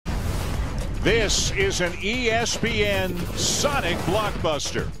This is an ESPN Sonic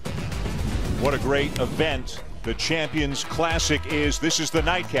blockbuster. What a great event the Champions Classic is. This is the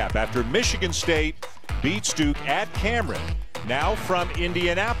nightcap after Michigan State beats Duke at Cameron. Now from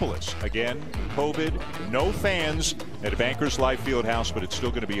Indianapolis. Again, COVID, no fans at Bankers Life Fieldhouse, but it's still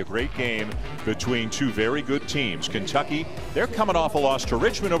going to be a great game between two very good teams. Kentucky, they're coming off a loss to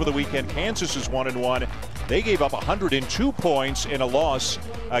Richmond over the weekend. Kansas is 1-1. They gave up 102 points in a loss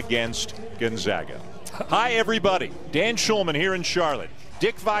against Gonzaga. Hi, everybody. Dan Schulman here in Charlotte.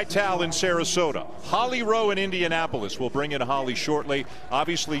 Dick Vitale in Sarasota. Holly Rowe in Indianapolis. We'll bring in Holly shortly.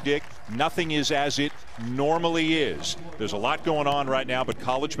 Obviously, Dick, nothing is as it normally is. There's a lot going on right now, but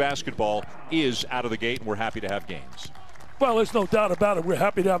college basketball is out of the gate, and we're happy to have games. Well, there's no doubt about it. We're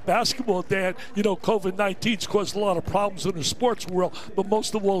happy to have basketball, Dan. You know, COVID-19's caused a lot of problems in the sports world, but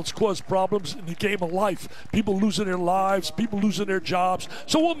most of all, it's caused problems in the game of life. People losing their lives, people losing their jobs.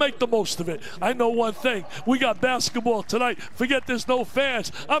 So we'll make the most of it. I know one thing. We got basketball tonight. Forget there's no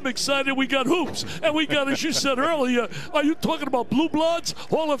fans. I'm excited we got hoops. And we got, as you said earlier, are you talking about Blue Bloods,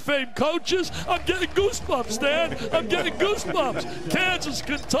 Hall of Fame coaches? I'm getting goosebumps, Dan. I'm getting goosebumps. Kansas,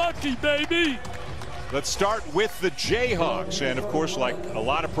 Kentucky, baby. Let's start with the Jayhawks. And, of course, like a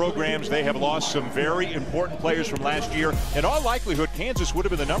lot of programs, they have lost some very important players from last year. In all likelihood, Kansas would have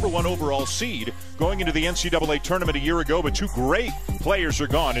been the #1 overall seed going into the NCAA tournament a year ago. But two great players are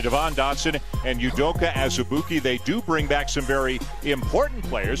gone, in Devon Dotson and Udoka Azubuike. They do bring back some very important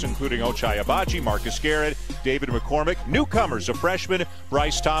players, including Ochai Agbaji, Marcus Garrett, David McCormick. Newcomers, a freshman,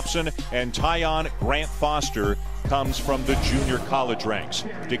 Bryce Thompson, and Tyon Grant Foster comes from the junior college ranks.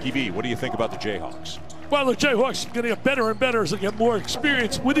 Dickie V, what do you think about the Jayhawks? Well, the Jayhawks are going to get better and better as they get more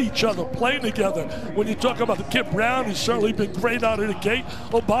experience with each other, playing together. When you talk about the Kid Brown, he's certainly been great out of the gate.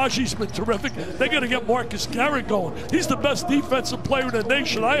 Agbaji's been terrific. They're going to get Marcus Garrett going. He's the best defensive player in the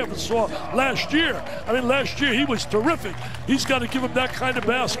nation I ever saw last year. I mean, last year he was terrific. He's got to give him that kind of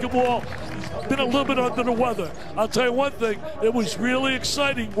basketball. He's been a little bit under the weather. I'll tell you one thing, it was really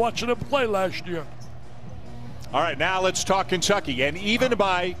exciting watching him play last year. All right, now let's talk Kentucky. And even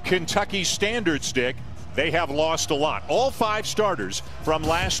by Kentucky standards, Dick, they have lost a lot. All 5 starters from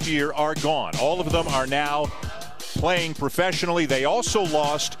last year are gone. All of them are now playing professionally. They also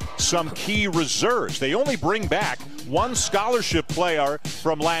lost some key reserves. They only bring back 1 scholarship player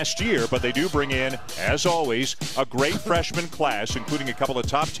from last year, but they do bring in, as always, a great freshman class, including a couple of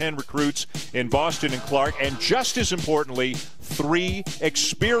top 10 recruits in Boston and Clark, and just as importantly, 3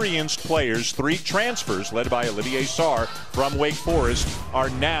 experienced players, 3 transfers led by Olivier Sarr from Wake Forest are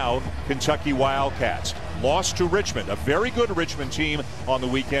now Kentucky Wildcats. Lost to Richmond, a very good Richmond team on the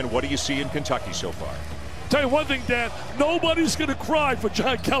weekend. What do you see in Kentucky so far? Tell you one thing, Dan, nobody's going to cry for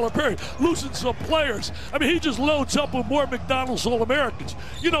John Calipari losing some players. I mean, he just loads up with more McDonald's All-Americans.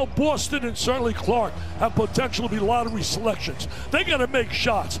 You know, Boston and certainly Clark have potential to be lottery selections. They got to make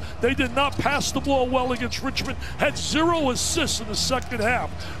shots. They did not pass the ball well against Richmond, had 0 assists in the second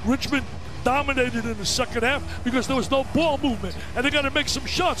half. Richmond dominated in the second half because there was no ball movement, and they got to make some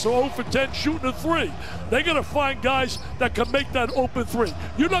shots. So 0 for 10 shooting a 3. They got to find guys that can make that open 3.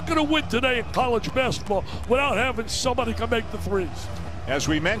 You're not going to win today in college basketball without having somebody can make the 3s. As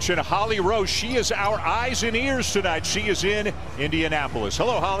we mentioned, Holly Rowe, she is our eyes and ears tonight. She is in Indianapolis.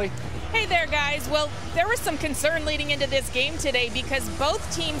 Hello, Holly. Hey there, guys. Well, there was some concern leading into this game today because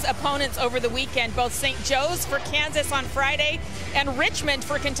both teams' opponents over the weekend, both St. Joe's for Kansas on Friday and Richmond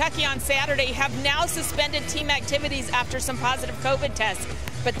for Kentucky on Saturday, have now suspended team activities after some positive COVID tests.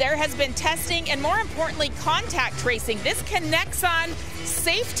 But there has been testing and, more importantly, contact tracing. This Connexon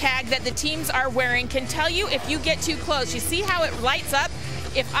safe tag that the teams are wearing can tell you if you get too close. You see how it lights up?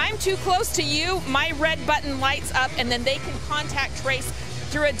 If I'm too close to you, my red button lights up, and then they can contact trace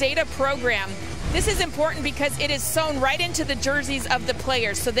through a data program. This is important because it is sewn right into the jerseys of the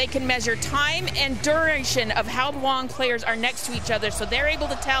players, so they can measure time and duration of how long players are next to each other, so they're able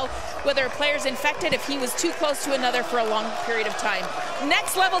to tell whether a player's infected if he was too close to another for a long period of time.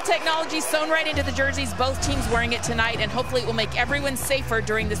 Next level technology sewn right into the jerseys, both teams wearing it tonight, and hopefully it will make everyone safer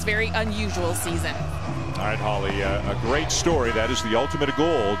during this very unusual season. All right, Holly, a great story. That is the ultimate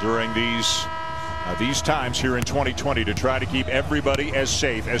goal during these times here in 2020, to try to keep everybody as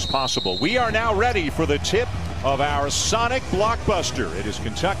safe as possible. We are now ready for the tip of our Sonic blockbuster. It is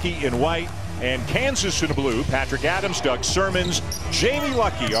Kentucky in white and Kansas in blue. Patrick Adams, Doug Sermons, Jamie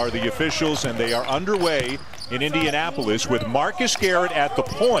Luckey are the officials, and they are underway in Indianapolis with Marcus Garrett at the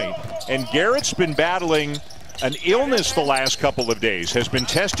point. And Garrett's been battling an illness the last couple of days. Has been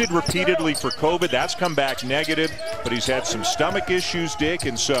tested repeatedly for COVID. That's come back negative, but he's had some stomach issues, Dick,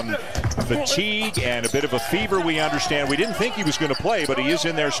 and some fatigue and a bit of a fever, we understand. We didn't think he was going to play, but he is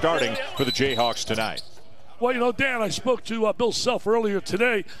in there starting for the Jayhawks tonight. Well, you know, Dan, I spoke to Bill Self earlier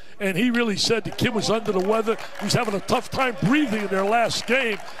today, and he really said the kid was under the weather. He was having a tough time breathing in their last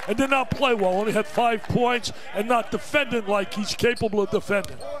game and did not play well. Only had 5 points and not defending like he's capable of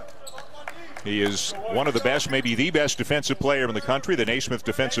defending. He is one of the best, maybe the best defensive player in the country, the Naismith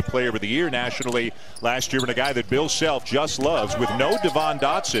Defensive Player of the Year nationally last year, and a guy that Bill Self just loves. With no Devon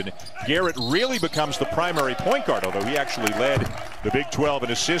Dotson, Garrett really becomes the primary point guard, although he actually led the Big 12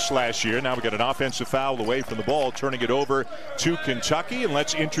 in assists last year. Now we got an offensive foul away from the ball, turning it over to Kentucky, and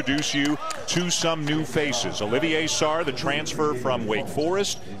let's introduce you to some new faces. Olivier Sarr, the transfer from Wake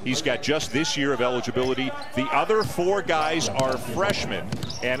Forest. He's got just this year of eligibility. The other 4 guys are freshmen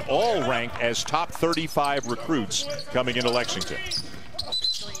and all ranked as top 35 recruits coming into Lexington.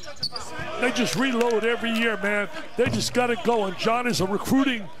 They just reload every year, man. They just got it going. John is a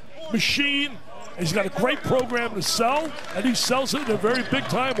recruiting machine. He's got a great program to sell, and he sells it in a very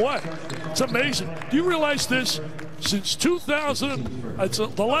big-time way. It's amazing. Do you realize this? Since 2000,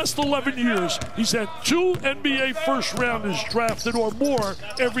 the last 11 years, he's had 2 NBA first-rounders drafted or more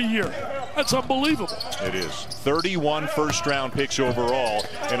every year. That's unbelievable. It is. 31 first-round picks overall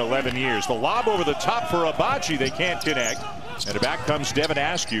in 11 years. The lob over the top for Abaji. They can't connect. And back comes Devin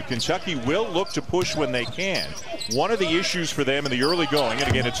Askew. Kentucky will look to push when they can. One of the issues for them in the early going, and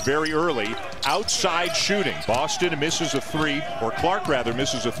again, it's very early, outside shooting. Boston misses a 3, or Clark rather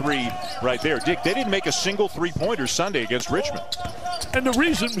misses a 3 right there. Dick, they didn't make a single 3-pointer Sunday against Richmond. And the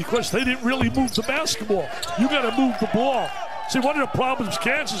reason, because they didn't really move the basketball. You got to move the ball. See, one of the problems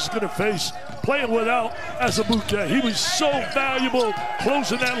Kansas is going to face playing without Azubuike. He was so valuable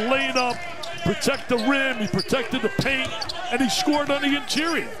closing that lane up, protect the rim, he protected the paint, and he scored on the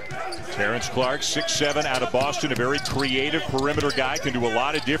interior. Terrence Clark, 6'7", out of Boston, a very creative perimeter guy, can do a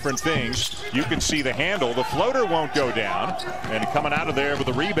lot of different things. You can see the handle. The floater won't go down. And coming out of there with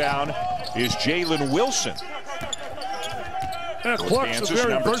the rebound is Jalen Wilson. Yeah, Clark's Kansas, a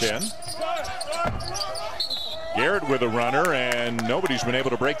very number 10. Garrett with a runner, and nobody's been able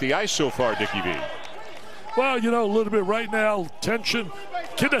to break the ice so far, Dickie V. Well, you know, a little bit right now, tension.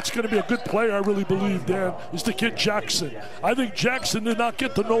 Kid that's going to be a good player, I really believe, Dan, is the kid Jackson. I think Jackson did not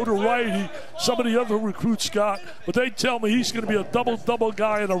get the notoriety some of the other recruits got, but they tell me he's going to be a double-double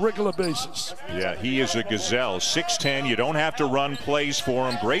guy on a regular basis. Yeah, he is a gazelle. 6'10", you don't have to run plays for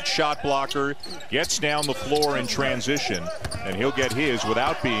him. Great shot blocker, gets down the floor in transition, and he'll get his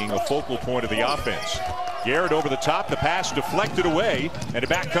without being a focal point of the offense. Garrett over the top, the pass deflected away, and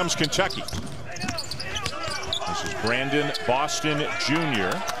back comes Kentucky. This is Brandon Boston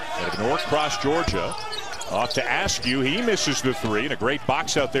Jr. out of Norcross, Georgia. Off to Askew. He misses the 3, and a great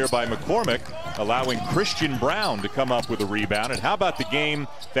box out there by McCormick, allowing Christian Brown to come up with a rebound. And how about the game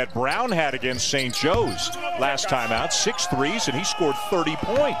that Brown had against St. Joe's last time out? 6 threes, and he scored 30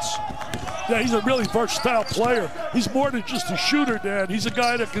 points. Yeah, he's a really versatile player. He's more than just a shooter, Dan. He's a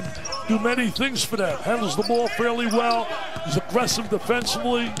guy that can do many things for them. Handles the ball fairly well. He's aggressive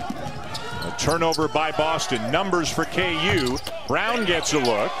defensively. A turnover by Boston. Numbers for KU. Brown gets a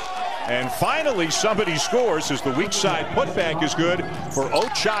look. And finally, somebody scores as the weak side putback is good for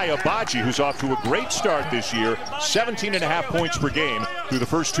Ochai Agbaji, who's off to a great start this year. 17.5 points per game through the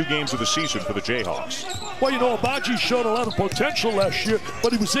first 2 games of the season for the Jayhawks. Well, you know, Agbaji showed a lot of potential last year,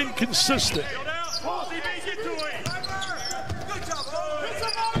 but he was inconsistent.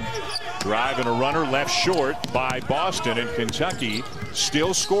 Drive and a runner left short by Boston, and Kentucky still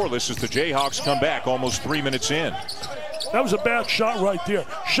scoreless as the Jayhawks come back almost 3 minutes in. That was a bad shot right there.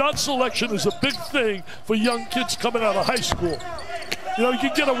 Shot selection is a big thing for young kids coming out of high school. You know, you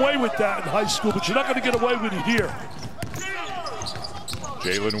can get away with that in high school, but you're not going to get away with it here.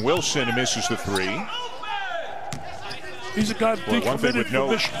 Jalen Wilson misses the 3. He's a guy decommitted from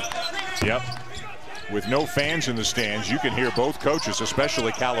Michigan. Yep. With no fans in the stands, you can hear both coaches,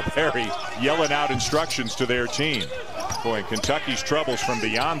 especially Calipari, yelling out instructions to their team. Boy, and Kentucky's troubles from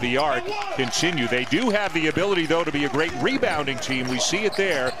beyond the arc continue. They do have the ability, though, to be a great rebounding team. We see it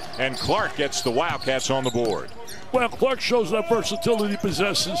there, and Clark gets the Wildcats on the board. Well, Clark shows that versatility he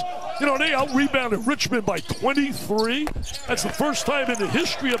possesses. You know, they out-rebounded Richmond by 23. That's the first time in the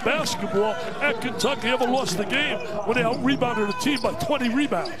history of basketball at Kentucky ever lost a game when they out-rebounded a team by 20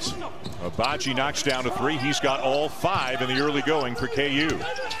 rebounds. Agbaji knocks down a 3. He's got all 5 in the early going for KU.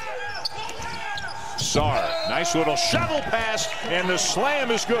 Sarr, nice little shovel pass, and the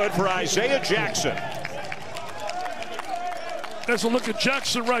slam is good for Isaiah Jackson. There's a look at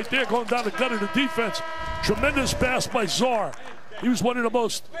Jackson right there going down the gut of the defense. Tremendous pass by Sarr. He was one of the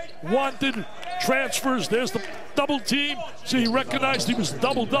most wanted transfers. There's the double team. See, he recognized he was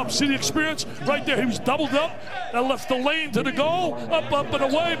doubled up. See the experience right there? He was doubled up and left the lane to the goal. Up, up, and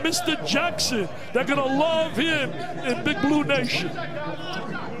away. Mr. Jackson. They're going to love him in Big Blue Nation.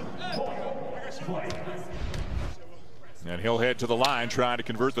 And he'll head to the line trying to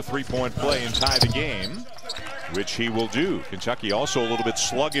convert the three-point play and tie the game, which he will do. Kentucky also a little bit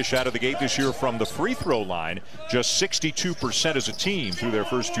sluggish out of the gate this year from the free throw line. Just 62% as a team through their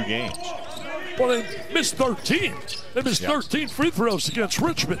first two games. Well, they missed 13. They missed 13 free throws against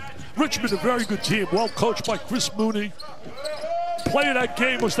Richmond. Richmond, a very good team, well coached by Chris Mooney. Player of that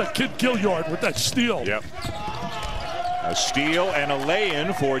game was that kid Gilliard with that steal. Yep. A steal and a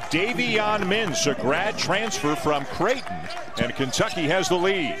lay-in for Davion Mintz, a grad transfer from Creighton, and Kentucky has the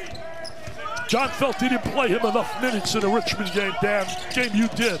lead. John felt he didn't play him enough minutes in the Richmond game. Damn game you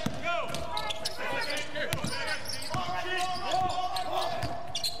did.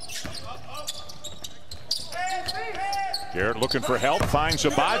 Garrett looking for help, finds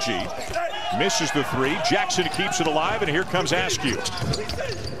Abaji, misses the three. Jackson keeps it alive, and here comes Askew.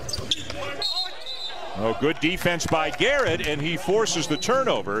 Oh, good defense by Garrett, and he forces the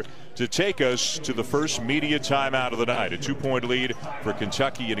turnover to take us to the first media timeout of the night. A 2-point lead for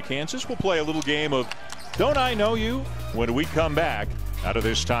Kentucky and Kansas. We'll play a little game of Don't I Know You when we come back out of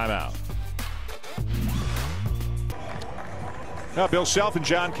this timeout. Now, Bill Self and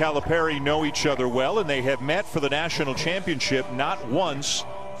John Calipari know each other well, and they have met for the national championship not once,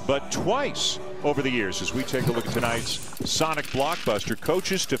 but twice over the years. As we take a look at tonight's Sonic Blockbuster,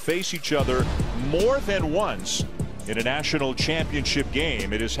 coaches to face each other more than once in a national championship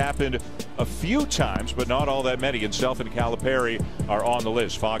game. It has happened a few times, but not all that many, and Self and Calipari are on the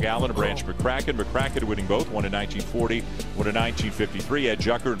list. Fog Allen and Branch McCracken. McCracken winning both, one in 1940, one in 1953. Ed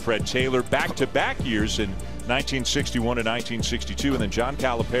Jucker and Fred Taylor back-to-back years in 1961 and 1962, and then John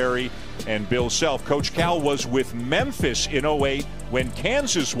Calipari and Bill Self. Coach Cal was with Memphis in 08 when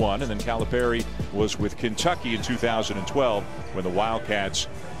Kansas won, and then Calipari was with Kentucky in 2012 when the Wildcats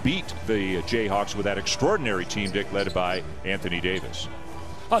beat the Jayhawks with that extraordinary team, Dick, led by Anthony Davis.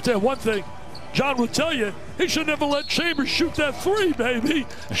 I'll tell you one thing. John would tell you he should never let Chambers shoot that three, baby.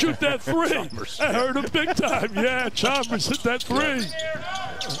 Shoot that three. I heard him big time. Yeah, Chambers hit that three.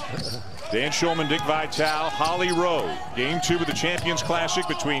 Dan Schulman, Dick Vitale, Holly Rowe. Game 2 of the Champions Classic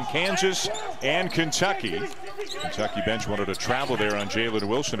between Kansas and Kentucky. Kentucky bench wanted to travel there on Jalen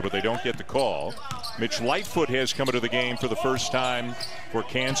Wilson, but they don't get the call. Mitch Lightfoot has come into the game for the first time for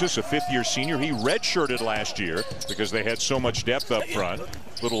Kansas, a fifth-year senior. He redshirted last year because they had so much depth up front.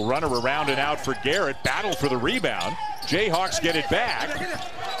 Little runner around and out for Garrett. Battle for the rebound. Jayhawks get it back.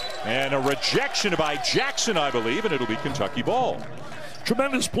 And a rejection by Jackson, I believe, and it'll be Kentucky ball.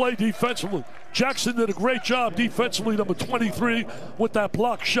 Tremendous play defensively. Jackson did a great job defensively, number 23, with that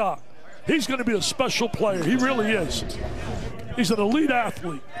block shot. He's going to be a special player. He really is. He's an elite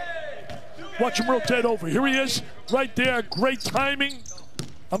athlete. Watch him rotate over. Here he is, right there. Great timing.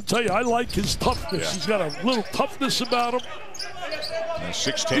 I'm telling you, I like his toughness. Yeah. He's got a little toughness about him.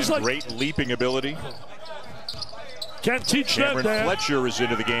 6'10", like, great leaping ability. Can't teach Cameron that, Dan. Fletcher is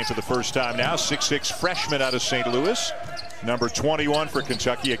into the game for the first time now. 6'6" freshman out of St. Louis. Number 21 for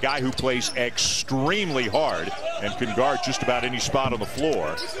Kentucky, a guy who plays extremely hard and can guard just about any spot on the floor.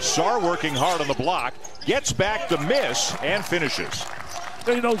 Sarr working hard on the block, gets back the miss, and finishes.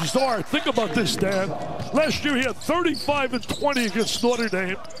 You know, Sarr, think about this, Dan. Last year he had 35 and 20 against Notre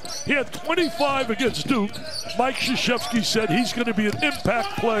Dame. He had 25 against Duke. Mike Krzyzewski said he's going to be an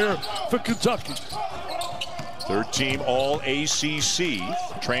impact player for Kentucky. Third team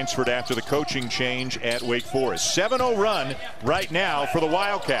All-ACC, transferred after the coaching change at Wake Forest. 7-0 run right now for the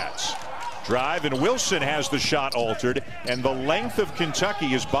Wildcats. Drive, and Wilson has the shot altered, and the length of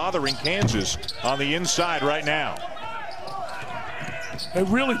Kentucky is bothering Kansas on the inside right now. They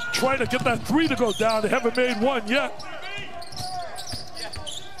really try to get that three to go down. They haven't made one yet.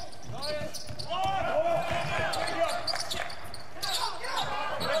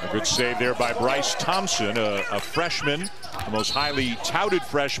 A good save there by Bryce Thompson, a freshman, the most highly touted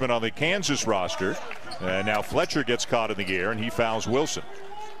freshman on the Kansas roster. And now Fletcher gets caught in the air, and he fouls Wilson.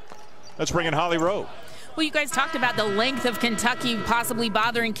 Let's bring in Holly Rowe. Well, you guys talked about the length of Kentucky possibly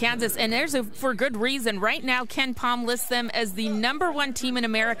bothering Kansas, and for good reason. Right now, Ken Pom lists them as the #1 team in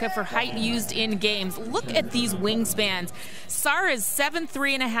America for height used in games. Look at these wingspans. Sarr is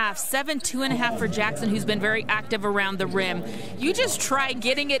 7'3.5", 7'2.5" for Jackson, who's been very active around the rim. You just try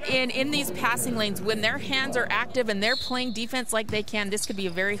getting it in these passing lanes. When their hands are active and they're playing defense like they can, this could be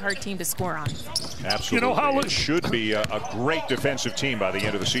a very hard team to score on. Absolutely. You know how it should be a great defensive team by the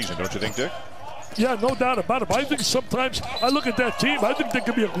end of the season, don't you think, Dick? Yeah, no doubt about it. But I think sometimes I look at that team, I think they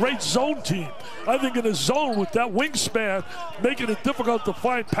could be a great zone team. I think in a zone with that wingspan, making it difficult to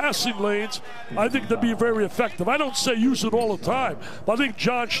find passing lanes, I think they'd be very effective. I don't say use it all the time, but I think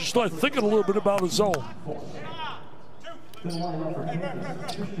John should start thinking a little bit about a zone.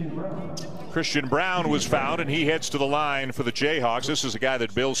 Christian Brown was fouled, and he heads to the line for the Jayhawks. This is a guy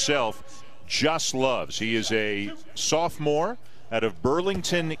that Bill Self just loves. He is a sophomore out of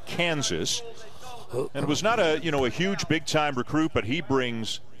Burlington, Kansas, and was not a huge big-time recruit, but he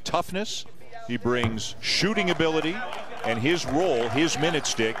brings toughness, he brings shooting ability, and his role, his minute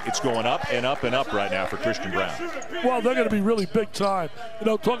stick, it's going up and up and up right now for Christian Brown. Well, they're going to be really big time. You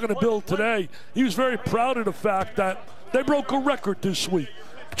know, talking to Bill today, he was very proud of the fact that they broke a record this week.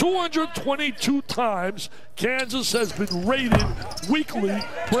 222 times Kansas has been rated weekly,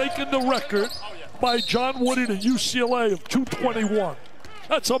 breaking the record by John Woody to UCLA of 221.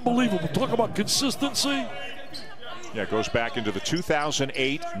 That's unbelievable. Talk about consistency. Yeah, it goes back into the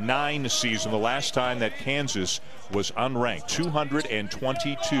 2008-9 season, the last time that Kansas was unranked.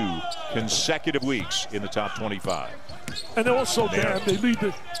 222 consecutive weeks in the top 25. And also, Dan, they lead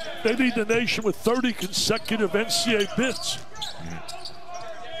the nation with 30 consecutive NCAA bids.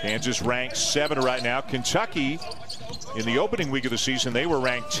 Kansas ranked 7 right now. Kentucky, in the opening week of the season, they were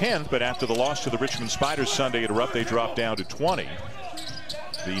ranked 10th, but after the loss to the Richmond Spiders Sunday at Rupp, they dropped down to 20.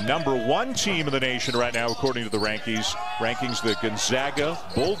 The #1 team in the nation right now, according to the rankings, the Gonzaga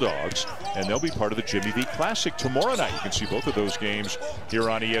Bulldogs, and they'll be part of the Jimmy V Classic tomorrow night. You can see both of those games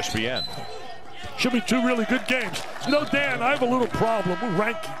here on ESPN. Should be 2 really good games. You know, Dan, I have a little problem with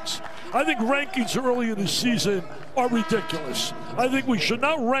rankings. I think rankings early in the season are ridiculous. I think we should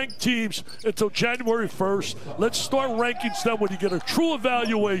not rank teams until January 1st. Let's start rankings then when you get a true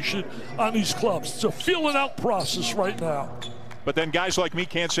evaluation on these clubs. It's a feeling out process right now. But then guys like me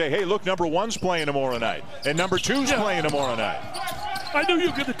can't say, hey, look, #1's playing tomorrow night, and #2's playing tomorrow night. I knew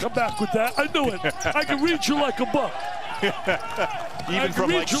you were going to come back with that. I knew it. I can read you like a book. Even from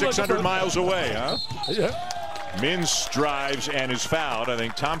like 600 miles away, huh? Yeah. Mintz drives and is fouled. I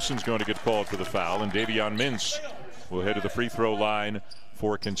think Thompson's going to get called for the foul, and Davion Mintz will head to the free throw line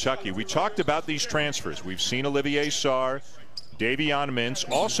for Kentucky. We talked about these transfers. We've seen Olivier Sarr, Davion Mintz,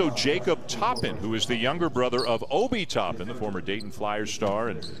 also Jacob Toppin, who is the younger brother of Obi Toppin, the former Dayton Flyers star,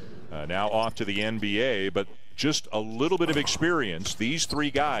 and now off to the NBA. But just a little bit of experience. These 3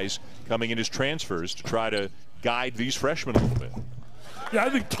 guys coming in as transfers to try to guide these freshmen a little bit. Yeah, I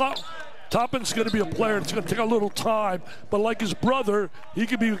think Toppin's going to be a player. It's going to take a little time, but like his brother, he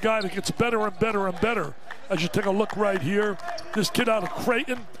could be a guy that gets better and better and better. As you take a look right here, this kid out of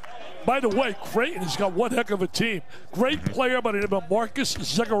Creighton. By the way, Creighton has got one heck of a team. Great player by the name of Marcus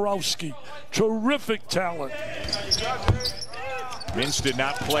Zagorowski. Terrific talent. Mintz did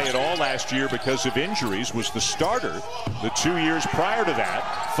not play at all last year because of injuries, was the starter the 2 years prior to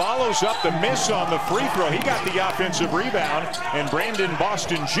that. Follows up the miss on the free throw. He got the offensive rebound, and Brandon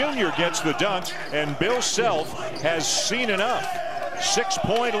Boston Jr. gets the dunk, and Bill Self has seen enough.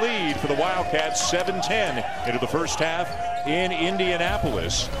 6-point lead for the Wildcats, 7-10 into the first half in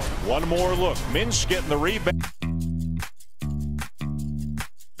Indianapolis. One more look. Mintz getting the rebound.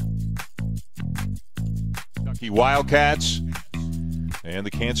 Kentucky Wildcats and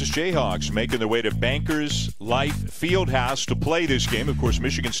the Kansas Jayhawks making their way to Bankers Life Fieldhouse to play this game. Of course,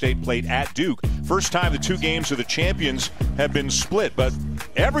 Michigan State played at Duke. First time the 2 games of the champions have been split, but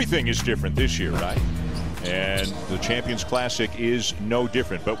everything is different this year, right? And the Champions Classic is no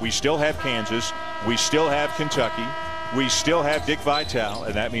different. But we still have Kansas. We still have Kentucky. We still have Dick Vitale,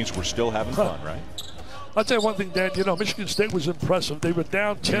 and that means we're still having fun, right? I'll tell you one thing, Dan. You know, Michigan State was impressive. They were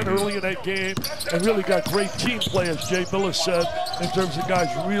down 10 early in that game and really got great team play, as Jay Miller said, in terms of guys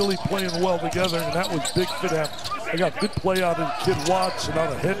really playing well together, and that was big for them. They got good play out of the kid Watts and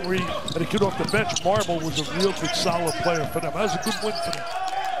out of Henry, and the kid off the bench, Marble, was a real good, solid player for them. That was a good win for them.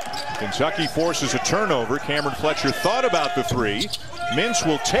 Kentucky forces a turnover. Cameron Fletcher thought about the 3. Mintz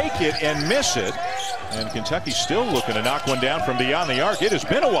will take it and miss it. And Kentucky still looking to knock one down from beyond the arc. It has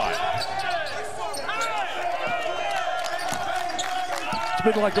been a while.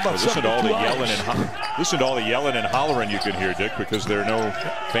 It's been like about listen to all the yelling hours. Listen to all the yelling and hollering you can hear, Dick, because there are no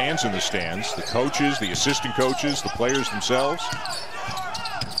fans in the stands. The coaches, the assistant coaches, the players themselves.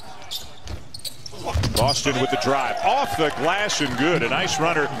 Boston with the drive. Off the glass and good. A nice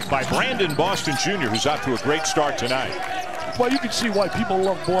runner by Brandon Boston Jr., who's out to a great start tonight. Well, you can see why people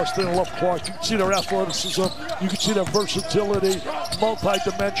love Boston and love Clark. You can see their athleticism. You can see their versatility,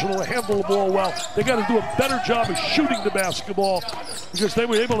 multi-dimensional, handle the ball well. They got to do a better job of shooting the basketball because they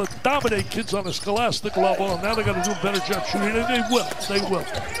were able to dominate kids on a scholastic level, and now they got to do a better job shooting, and they will. They will.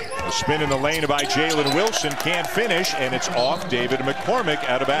 A spin in the lane by Jalen Wilson, can't finish, and it's off David McCormick,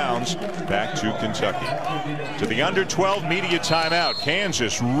 out of bounds, back to Kentucky. To the under 12 media timeout.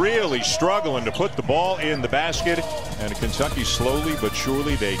 Kansas really struggling to put the ball in the basket, and Kentucky slowly but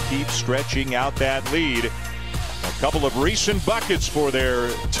surely they keep stretching out that lead. A couple of recent buckets for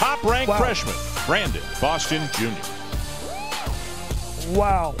their top-ranked freshman, Brandon Boston Jr.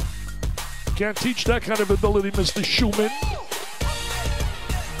 Wow. Can't teach that kind of ability, Mr. Schumann.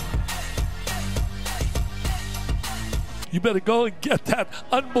 You better go and get that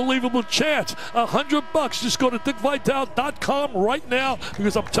unbelievable chance. $100. Just go to dickvitale.com right now,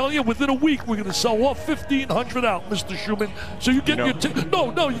 because I'm telling you, within a week, we're going to sell all 1,500 out, Mr. Schumann. So you get your ticket.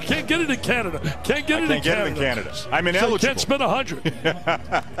 No, you can't get it in Canada. Can't get it in Canada. I'm ineligible. So you can't spend 100.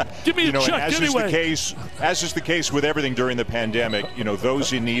 Give me a check anyway. As is the case with everything during the pandemic,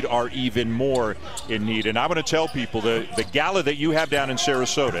 those in need are even more in need. And I'm going to tell people the gala that you have down in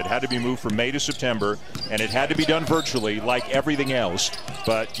Sarasota, it had to be moved from May to September, and it had to be done virtually, like everything else,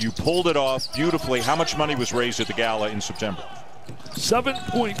 but you pulled it off beautifully. How much money was raised at the gala in September?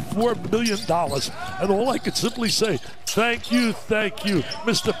 $7.4 million. And all I can simply say, thank you.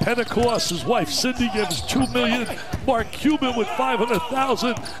 Mr. Pentecost, his wife Cindy gave us $2 million. Mark Cuban with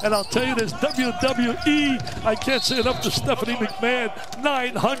 $500,000. And I'll tell you this, WWE, I can't say enough to Stephanie McMahon,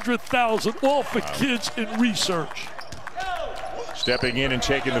 $900,000, all for kids in research. Stepping in and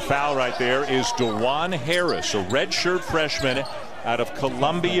taking the foul right there is DeJuan Harris, a redshirt freshman out of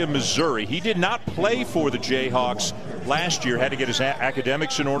Columbia, Missouri. He did not play for the Jayhawks last year, had to get his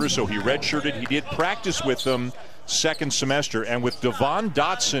academics in order, so he redshirted. He did practice with them second semester, and with Devon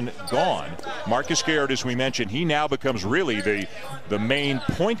Dotson gone, Marcus Garrett, as we mentioned, he now becomes really the main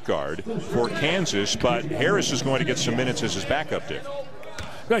point guard for Kansas, but Harris is going to get some minutes as his backup there.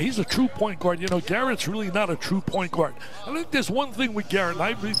 Yeah, he's a true point guard. Garrett's really not a true point guard. I think there's one thing with Garrett, and I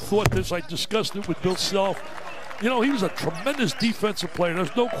really thought this, I discussed it with Bill Self. He was a tremendous defensive player.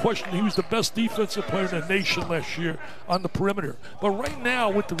 There's no question he was the best defensive player in the nation last year on the perimeter. But right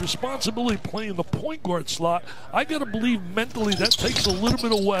now, with the responsibility of playing the point guard slot, I got to believe mentally that takes a little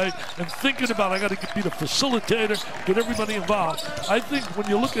bit away, and thinking about I got to be the facilitator, get everybody involved. I think when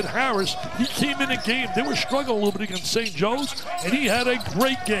you look at Harris, he came in a game, they were struggling a little bit against St. Joe's, and he had a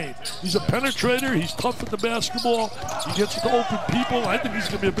great game. He's a penetrator, he's tough at the basketball, he gets to open people. I think he's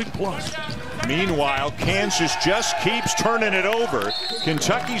going to be a big plus. Meanwhile, Kansas just keeps turning it over.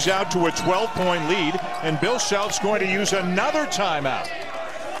 Kentucky's out to a 12-point lead, and Bill Self's going to use another timeout.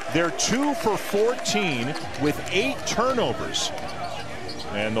 They're 2 for 14 with 8 turnovers,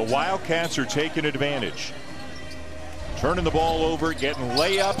 and the Wildcats are taking advantage. Turning the ball over, getting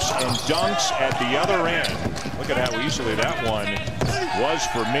layups and dunks at the other end. Look at how easily that one was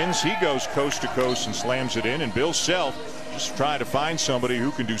for Mintz. He goes coast to coast and slams it in, and Bill Self just trying to find somebody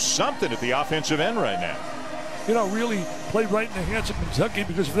who can do something at the offensive end right now. Really play right in the hands of Kentucky,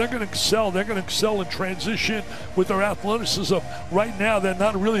 because if they're going to excel, they're going to excel in transition with their athleticism. Right now, they're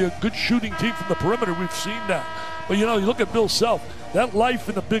not really a good shooting team from the perimeter. We've seen that. But, you look at Bill Self, that life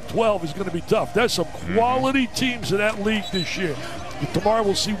in the Big 12 is going to be tough. There's some quality teams in that league this year. Tomorrow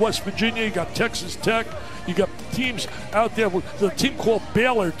we'll see West Virginia. You got Texas Tech. You got teams out there. There's a team called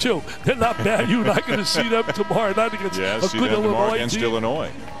Baylor, too. They're not bad. You're not going to see them tomorrow night against a good Illinois team.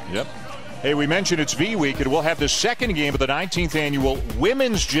 Illinois. Yep. Hey, we mentioned it's V-Week, and we'll have the second game of the 19th annual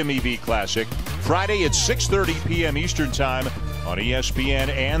Women's Jimmy V Classic Friday at 6:30 p.m. Eastern Time on ESPN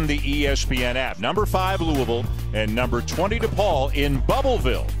and the ESPN app. Number 5 Louisville and number 20 DePaul in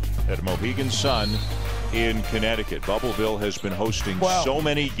Bubbleville at Mohegan Sun in Connecticut. Bubbleville has been hosting so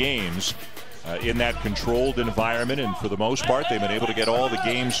many games in that controlled environment, and for the most part they've been able to get all the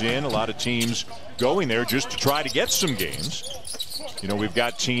games in. A lot of teams going there just to try to get some games. We've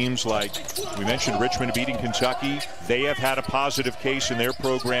got teams like, we mentioned Richmond beating Kentucky. They have had a positive case in their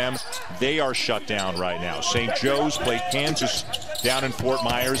program. They are shut down right now. St. Joe's played Kansas down in Fort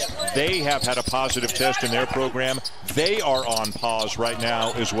Myers. They have had a positive test in their program. They are on pause right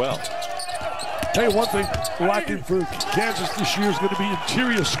now as well. Tell you one thing, lacking for Kansas this year is going to be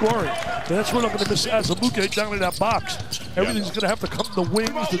interior scoring. And that's what I'm going to miss as a Azubuike down in that box. Everything's going to have to come to the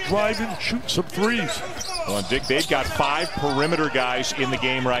wings, to drive in, shoot some threes. Well, Dick, they've got 5 perimeter guys in the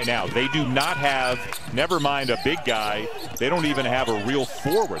game right now. They do not have, never mind a big guy, they don't even have a real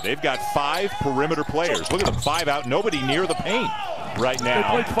forward. They've got 5 perimeter players. Look at them, 5 out, nobody near the paint right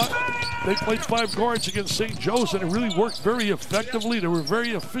now. They played 5 guards against St. Joe's, and it really worked very effectively. They were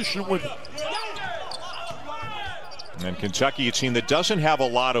very efficient with it. And Kentucky, a team that doesn't have a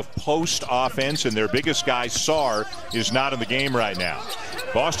lot of post offense, and their biggest guy, Sarr, is not in the game right now.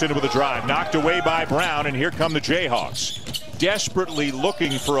 Boston with a drive, knocked away by Brown, and here come the Jayhawks, desperately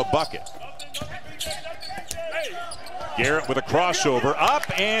looking for a bucket. Garrett with a crossover, up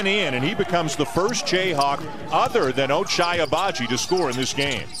and in, and he becomes the first Jayhawk other than Ochai Agbaji to score in this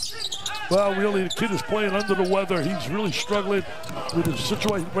game. Well, really, the kid is playing under the weather. He's really struggling with his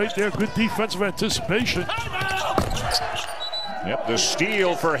situation right there. Good defensive anticipation. Yep, the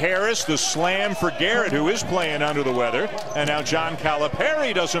steal for Harris, the slam for Garrett, who is playing under the weather. And now John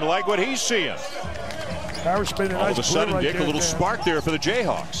Calipari doesn't like what he's seeing. Harris made a nice all of a sudden, right Dick, there, a little spark there for the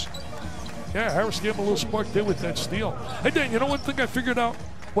Jayhawks. Yeah, Harris gave him a little spark there with that steal. Hey, Dan, you know one thing I figured out?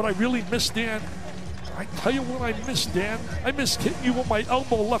 What I really miss, Dan? I tell you what I miss, Dan. I miss hitting you with my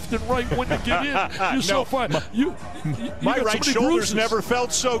elbow left and right when you get in. You're so fine. My right shoulder's never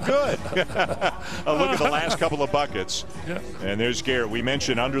felt so good. Look at the last couple of buckets. Yeah. And there's Garrett. We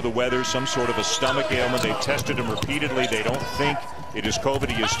mentioned under the weather, some sort of a stomach ailment. They've tested him repeatedly. They don't think it is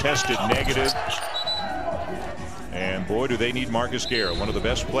COVID. He is tested negative. And boy, do they need Marcus Garrett, one of the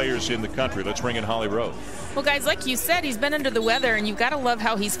best players in the country. Let's bring in Holly Rowe. Well, guys, like you said, he's been under the weather, and you've got to love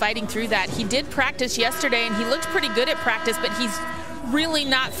how he's fighting through that. He did practice yesterday, and he looked pretty good at practice, but he's really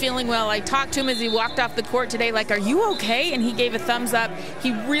not feeling well. I talked to him as he walked off the court today, like, are you okay? And he gave a thumbs up.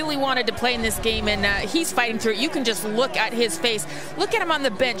 He really wanted to play in this game, and he's fighting through it. You can just look at his face. Look at him on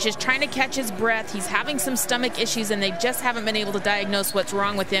the bench, just trying to catch his breath. He's having some stomach issues, and they just haven't been able to diagnose what's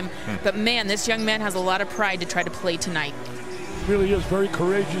wrong with him. But, man, this young man has a lot of pride to try to play tonight. Really is very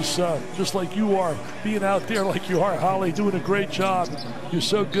courageous, just like you are, being out there like you are, Holly, doing a great job. You're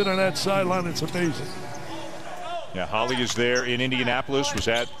so good on that sideline, it's amazing. Yeah, Holly is there in Indianapolis, was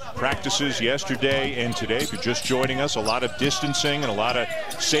at practices yesterday and today. If you're just joining us, a lot of distancing and a lot of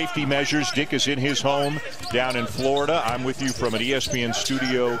safety measures. Dick is in his home down in Florida. I'm with you from an ESPN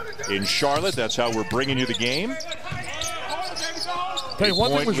studio in Charlotte. That's how we're bringing you the game. Hey,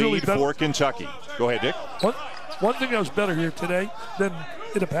 one thing was really better for Kentucky. Go ahead, Dick. One thing that was better here today than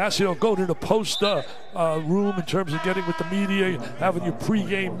in the past, you know, go to the post room in terms of getting with the media, having your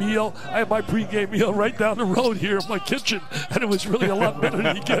pregame meal. I had my pregame meal right down the road here in my kitchen, and it was really a lot better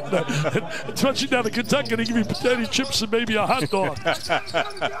than you get touching down to Kentucky. They give you potato chips and maybe a hot dog.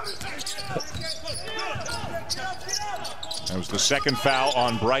 That was the second foul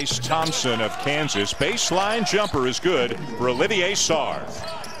on Bryce Thompson of Kansas. Baseline jumper is good for Olivier Sarr.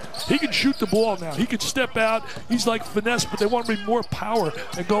 He can shoot the ball now. He can step out. He's like finesse, but they want to be more power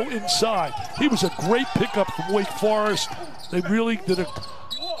and go inside. He was a great pickup from Wake Forest. They really did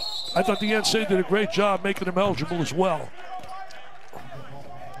I thought the NCAA did a great job making him eligible as well.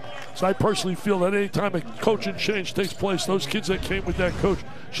 So I personally feel that any time a coaching change takes place, those kids that came with that coach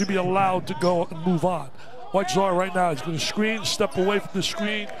should be allowed to go and move on. Watch Sarr right now. He's going to screen, step away from the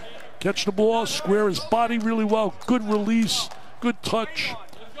screen, catch the ball, square his body really well. Good release, good touch.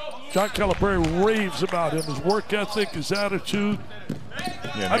 John Calipari raves about him, his work ethic, his attitude.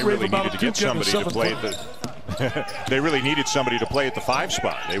 Yeah, they really needed to get somebody to play at the they really needed somebody to play at the 5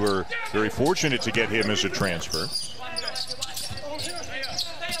 spot. They were very fortunate to get him as a transfer.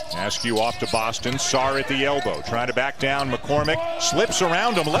 Askew off to Boston. Sarr at the elbow, trying to back down. McCormick slips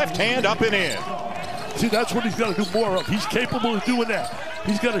around him, left hand up and in. See, that's what he's got to do more of. He's capable of doing that.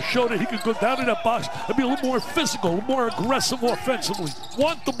 He's got to show that he can go down in that box and be a little more physical, a little more aggressive offensively.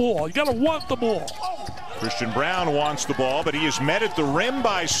 Want the ball. You got to want the ball. Christian Brown wants the ball, but he is met at the rim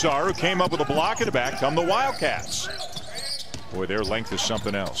by Sarr, who came up with a block and a back. Come the Wildcats. Boy, their length is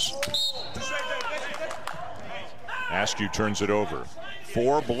something else. Askew turns it over.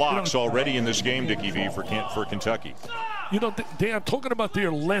 4 blocks already in this game, Dickie V, for Kentucky. You know, Dan, talking about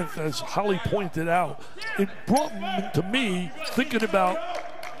their length, as Holly pointed out, it brought to me thinking about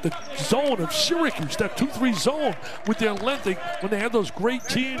the zone of Syracuse, that 2-3 zone with their length. When they had those great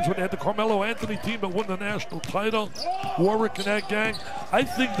teams, when they had the Carmelo Anthony team that won the national title, Warwick and that gang, I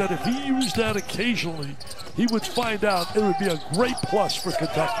think that if he used that occasionally, he would find out it would be a great plus for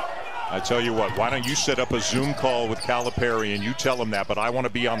Kentucky. I tell you what, why don't you set up a Zoom call with Calipari and you tell him that, but I want to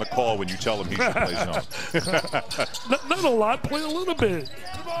be on the call when you tell him he should play zone. Not a lot, play a little bit.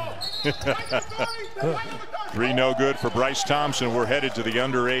 Three no good for Bryce Thompson. We're headed to the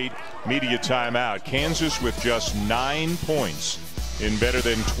under-8 media timeout. Kansas with just 9 points in better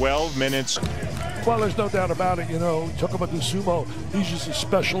than 12 minutes. Well, there's no doubt about it. You know, talk about the sumo. He's just as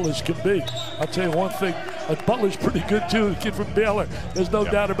special as can be. I'll tell you one thing. Butler's pretty good, too. The kid from Baylor. There's no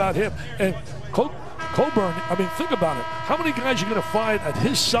doubt about him. And Coburn, I mean, think about it. How many guys you're going to find at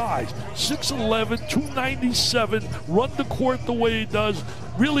his size, 6'11", 297, run the court the way he does,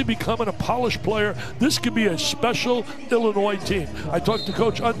 really becoming a polished player? This could be a special Illinois team. I talked to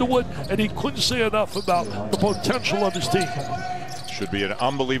Coach Underwood, and he couldn't say enough about the potential of his team. Should be an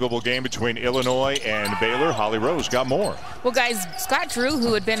unbelievable game between Illinois and Baylor. Holly Rose got more. Well, guys, Scott Drew,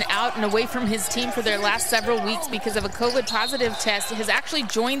 who had been out and away from his team for their last several weeks because of a COVID positive test, has actually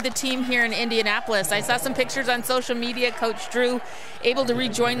joined the team here in Indianapolis. I saw some pictures on social media. Coach Drew able to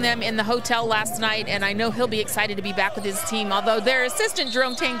rejoin them in the hotel last night, and I know he'll be excited to be back with his team, although their assistant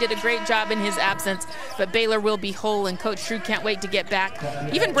Jerome Tang did a great job in his absence. But Baylor will be whole, and Coach Drew can't wait to get back.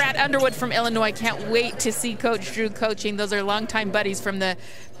 Even Brad Underwood from Illinois can't wait to see Coach Drew coaching. Those are longtime buddies from the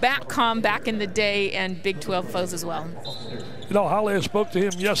back in the day, and Big 12 foes as well. You know, Holly, I spoke to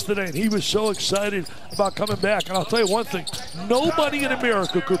him yesterday, and he was so excited about coming back. And I'll tell you one thing, nobody in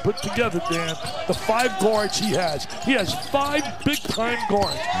America could put together, Dan, the 5 guards he has. He has 5 big-time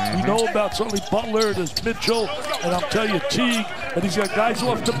guards. We know about certainly Butler, there's Mitchell, and I'll tell you Teague, but he's got guys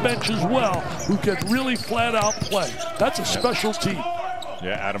off the bench as well who can really flat-out play. That's a special team.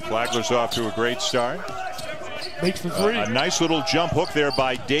 Yeah, Adam Flagler's off to a great start. Makes the 3. A nice little jump hook there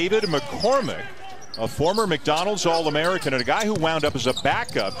by David McCormick, a former McDonald's All-American and a guy who wound up as a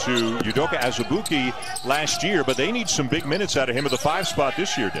backup to Udoka Azubuike last year, but they need some big minutes out of him at the 5 spot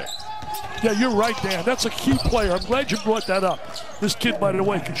this year, Dick. Yeah, you're right, Dan. That's a key player. I'm glad you brought that up. This kid, by the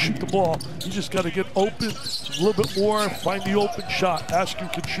way, can shoot the ball. You just got to get open a little bit more, find the open shot. Asker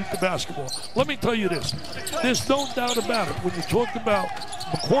can shoot the basketball. Let me tell you this. There's no doubt about it. When you talk about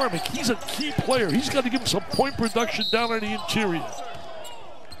McCormick, he's a key player. He's got to give him some point production down on the interior.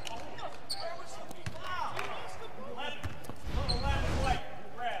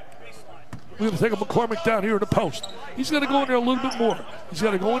 We're going to take a McCormick down here in the post. He's got to go in there a little bit more. He's got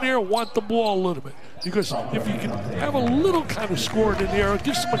to go in there and want the ball a little bit. Because if you can have a little kind of scoring in there, it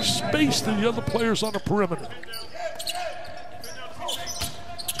gives so much space to the other players on the perimeter.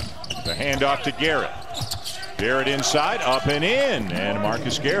 The handoff to Garrett. Garrett inside, up and in. And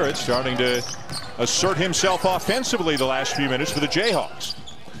Marcus Garrett starting to assert himself offensively the last few minutes for the Jayhawks.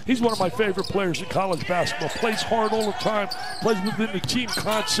 He's one of my favorite players in college basketball. Plays hard all the time, plays within the team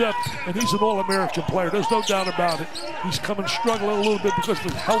concept, and he's an All-American player. There's no doubt about it. He's coming struggling a little bit because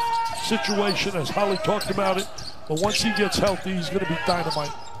of the health situation, as Holly talked about it. But once he gets healthy, he's going to be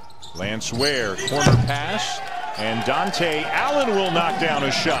dynamite. Lance Ware, corner pass, and Dante Allen will knock down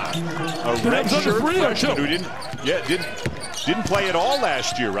a shot. A redshirt freshman who didn't play at all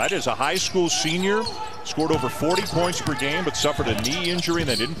last year, right? As a high school senior. Scored over 40 points per game, but suffered a knee injury and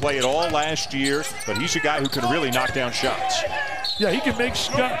then didn't play at all last year. But he's a guy who can really knock down shots. Yeah, he can make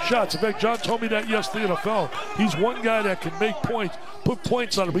shots. In fact, John told me that yesterday on the phone. He's one guy that can make points, put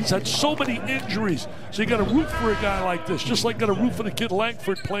points on him. He's had so many injuries. So you got to root for a guy like this, just like got to root for the kid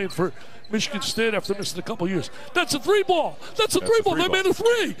Langford playing for Michigan State after missing a couple years. That's a 3-ball. That's a 3-ball. They made a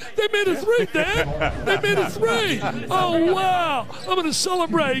 3. They made a 3, Dan. They made a 3. Oh, wow. I'm going to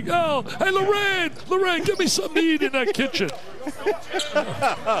celebrate. Oh, hey, Lorraine, give me something to eat in that kitchen.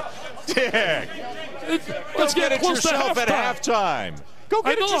 Dick. Let's get it yourself at halftime. Go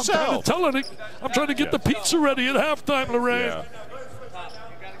get it yourself. I'm trying to get the pizza ready at halftime, Lorraine. Yeah.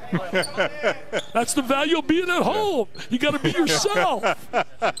 That's the value of being at home. You got to be yourself.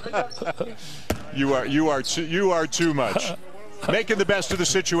 You are too much. Making the best of the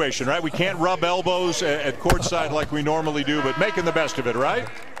situation, right? We can't rub elbows at courtside like we normally do, but making the best of it, right?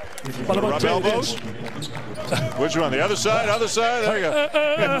 Rub elbows? Which one? The other side? Other side? There you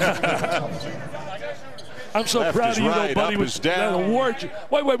go. I'm so Left proud of you, right, buddy, with that down. award.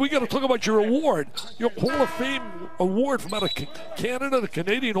 Wait, we got to talk about your award. Your Hall of Fame award from out of Canada, the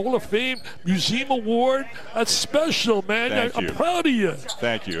Canadian Hall of Fame Museum Award. That's special, man. I'm proud of you.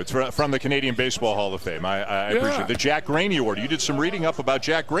 Thank you. It's from the Canadian Baseball Hall of Fame. I appreciate it. The Jack Graney Award. You did some reading up about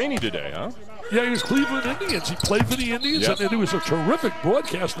Jack Graney today, huh? Yeah, he was Cleveland Indians. He played for the Indians, and he was a terrific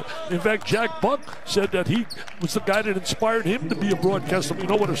broadcaster. In fact, Jack Buck said that he was the guy that inspired him to be a broadcaster. We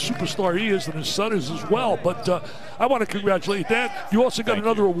know what a superstar he is, and his son is as well. But I want to congratulate Dan. You also got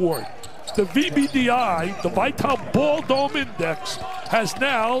another award. The VBDI, the Vital Ball Dome Index, has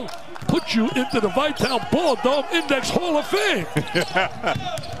now put you into the Vital Ball Dome Index Hall of Fame.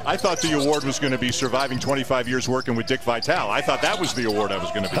 I thought the award was going to be surviving 25 years working with Dick Vitale. I thought that was the award I was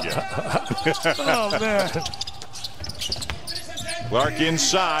going to be getting. Oh, man. Clark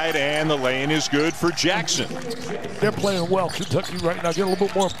inside, and the lane is good for Jackson. They're playing well, Kentucky, right now. Get a little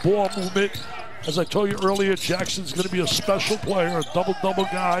bit more ball movement. As I told you earlier, Jackson's going to be a special player, a double-double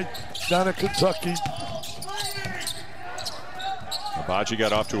guy down at Kentucky. Abaji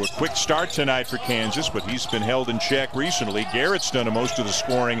got off to a quick start tonight for Kansas, but he's been held in check recently. Garrett's done most of the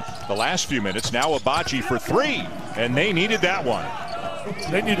scoring the last few minutes. Now Abaji for three, and they needed that one.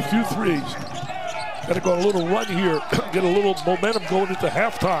 They need a few threes. Got to go on a little run here, get a little momentum going into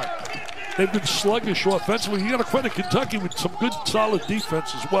halftime. They've been sluggish offensively. You got to credit Kentucky with some good, solid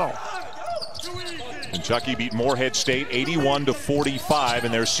defense as well. Kentucky beat Morehead State 81-45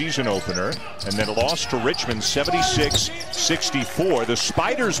 in their season opener, and then lost to Richmond 76-64. The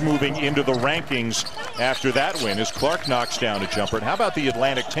Spiders moving into the rankings after that win as Clark knocks down a jumper. And how about the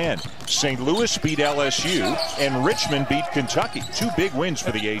Atlantic 10? St. Louis beat LSU, and Richmond beat Kentucky. Two big wins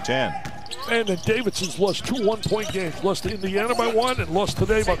for the A-10. And then Davidson's lost two one-point games. Lost to Indiana by 1 and lost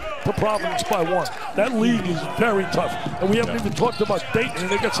today to Providence by 1. That league is very tough. And we haven't even talked about Dayton, and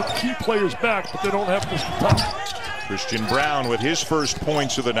they got some key players back, but they don't have this top. Christian Brown with his first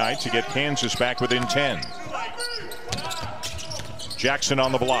points of the night to get Kansas back within 10. Jackson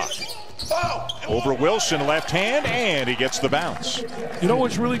on the block. Over Wilson, left hand, and he gets the bounce. You know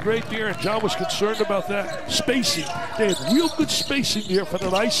what's really great there, and John was concerned about that? Spacing. They had real good spacing there for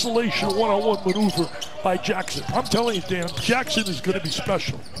that isolation one-on-one maneuver by Jackson. I'm telling you, Dan, Jackson is going to be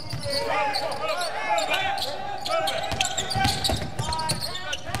special.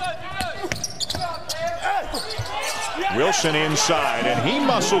 Wilson inside, and he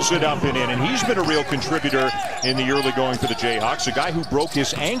muscles it up and in, and he's been a real contributor in the early going for the Jayhawks. A guy who broke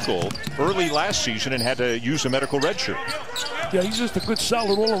his ankle early last season and had to use a medical red shirt. Yeah, he's just a good,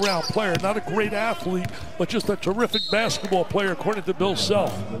 solid all-around player. Not a great athlete, but just a terrific basketball player, according to Bill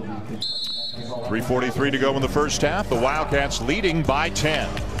Self. 3:43 to go in the first half. The Wildcats leading by 10.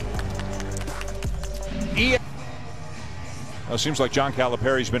 It seems like John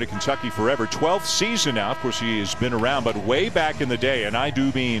Calipari's been at Kentucky forever. 12th season now. Of course, he has been around, but way back in the day, and I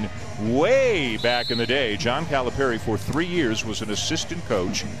do mean way back in the day, John Calipari for 3 years was an assistant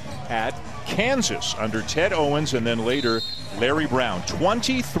coach at Kansas under Ted Owens and then later Larry Brown.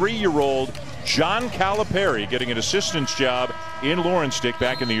 23-year-old John Calipari getting an assistant's job in Lawrence Dick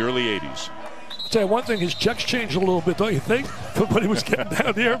back in the early 80s. Tell you one thing, his checks changed a little bit, don't you think? When he was getting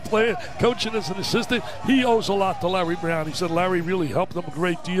down there and playing, coaching as an assistant, he owes a lot to Larry Brown. He said Larry really helped him a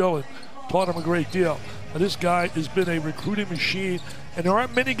great deal and taught him a great deal. And this guy has been a recruiting machine, and there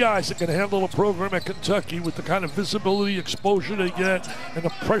aren't many guys that can handle a program at Kentucky with the kind of visibility, exposure they get, and the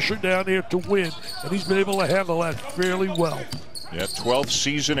pressure down there to win. And he's been able to handle that fairly well. Yeah, 12th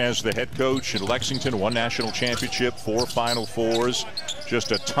season as the head coach in Lexington, 1 national championship, 4 Final Fours,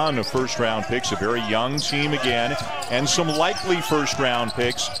 just a ton of first-round picks, a very young team again, and some likely first-round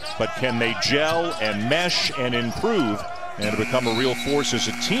picks, but can they gel and mesh and improve and become a real force as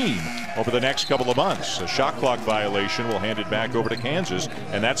a team over the next couple of months? A shot clock violation will hand it back over to Kansas,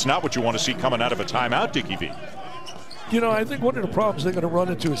 and that's not what you want to see coming out of a timeout, Dickie V. You know, I think one of the problems they're going to run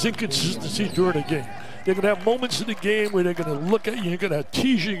into is inconsistency during the game. They're going to have moments in the game where they're going to look at you, you're going to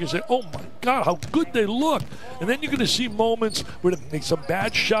tease you and say, oh my God, how good they look. And then you're going to see moments where they make some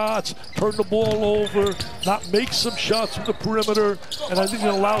bad shots, turn the ball over, not make some shots from the perimeter. And I think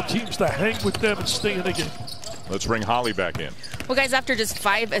it'll allow teams to hang with them and stay in the game. Let's bring Holly back in. Well, guys, after just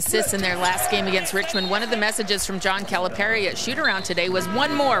 5 assists in their last game against Richmond, one of the messages from John Calipari at shoot-around today was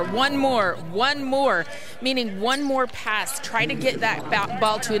one more, meaning one more pass. Try to get that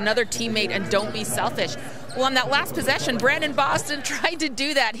ball to another teammate and don't be selfish. Well, on that last possession, Brandon Boston tried to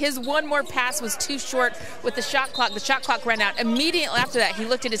do that. His one more pass was too short with the shot clock. The shot clock ran out. Immediately after that, he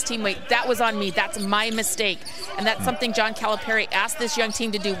looked at his teammate. That was on me. That's my mistake. And that's something John Calipari asked this young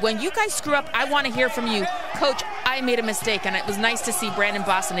team to do. When you guys screw up, I want to hear from you. Coach, I made a mistake. And it was nice to see Brandon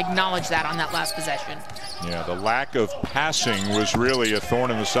Boston acknowledge that on that last possession. Yeah, the lack of passing was really a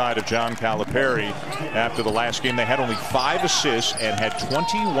thorn in the side of John Calipari. After the last game, they had only 5 assists and had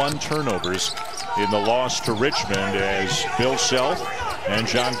 21 turnovers in the loss to Richmond, as Bill Self and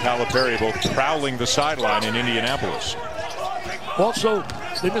John Calipari both prowling the sideline in Indianapolis. Also,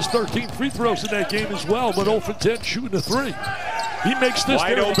 they missed 13 free throws in that game as well, but 0 for 10 shooting a 3. He makes this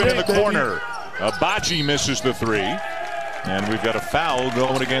wide open game, in the corner. Abaji misses the 3, and we've got a foul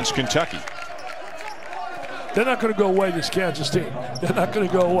going against Kentucky. They're not going to go away, this Kansas team. They're not going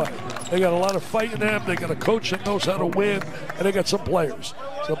to go away. They got a lot of fight in them. They got a coach that knows how to win, and they got some players.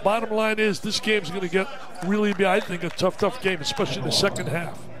 So the bottom line is this game's going to get really be, I think, a tough game, especially in the second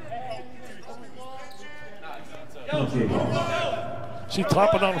half. See,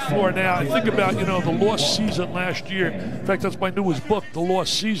 topping on the floor now. I think about, the lost season last year. In fact, that's my newest book, The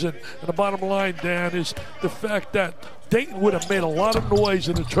Lost Season. And the bottom line, Dan, is the fact that Dayton would have made a lot of noise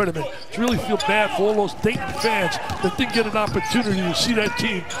in the tournament. I really feel bad for all those Dayton fans that didn't get an opportunity to see that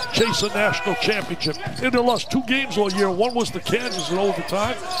team chase a national championship. And they lost 2 games all year. One was to Kansas in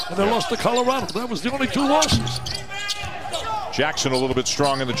overtime, and they lost to Colorado. That was the only 2 losses. Jackson a little bit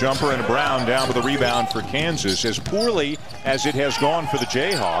strong in the jumper, and Brown down with the rebound for Kansas. As poorly as it has gone for the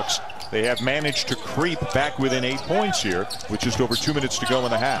Jayhawks, they have managed to creep back within 8 points here with just over 2 minutes to go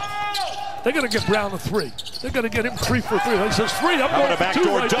in the half. They got to get Brown a 3. They got to get him 3 for 3. He says 3. I'm going for 2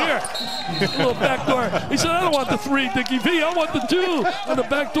 right there. A little backdoor. He said, I don't want the 3, Dickie V. I want the 2 on the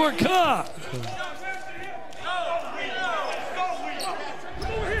backdoor cut.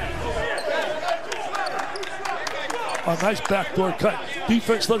 A nice backdoor cut.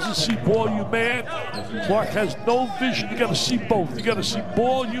 Defense doesn't see ball, you man. Clark has no vision. You got to see both. You got to see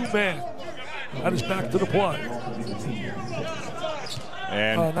ball, you man. That is back to the play.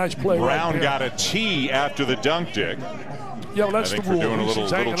 And nice play. Brown right got a tee after the dunk, Dick. Yeah, well, that's I think the rule. We're doing a little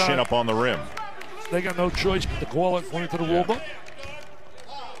chin up on the rim. They got no choice but to call it according to the rule book.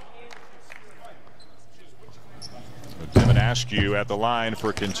 Devin Askew at the line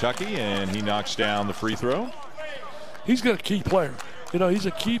for Kentucky, and he knocks down the free throw. He's got a key player. He's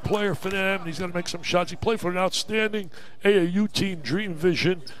a key player for them, and he's going to make some shots. He played for an outstanding AAU team, Dream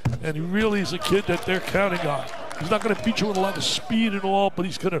Vision, and he really is a kid that they're counting on. He's not going to beat you with a lot of speed and all, but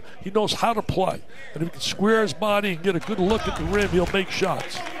he knows how to play. And if he can square his body and get a good look at the rim, he'll make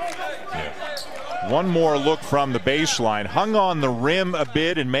shots. Yeah. One more look from the baseline. Hung on the rim a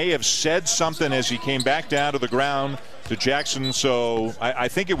bit and may have said something as he came back down to the ground to Jackson. So I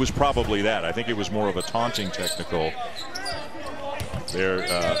think it was probably that. I think it was more of a taunting technical. They're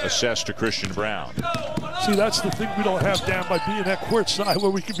assessed to Christian Brown. See, that's the thing we don't have down by being at courtside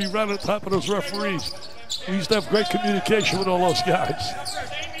where we can be right on top of those referees. We used to have great communication with all those guys.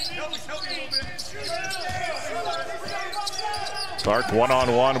 Clark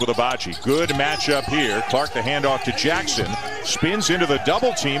one-on-one with Abachi. Good matchup here. Clark the handoff to Jackson. Spins into the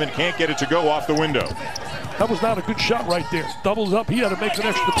double team and can't get it to go off the window. That was not a good shot right there. Doubles up. He had to make an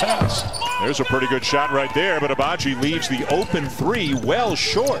extra pass. There's a pretty good shot right there, but Abachi leaves the open 3 well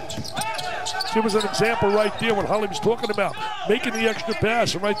short. There was an example right there what Holly was talking about, making the extra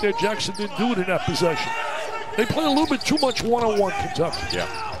pass, and right there Jackson didn't do it in that possession. They play a little bit too much one-on-one, Kentucky. Yeah.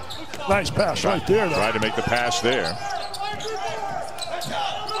 Nice pass right there, though. Tried to make the pass there.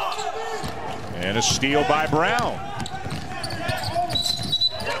 And a steal by Brown.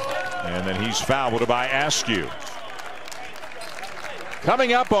 And then he's fouled by Askew.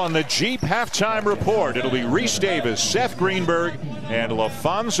 Coming up on the Jeep Halftime Report, it'll be Reese Davis, Seth Greenberg, and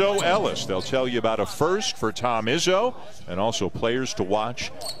LaFonso Ellis. They'll tell you about a first for Tom Izzo and also players to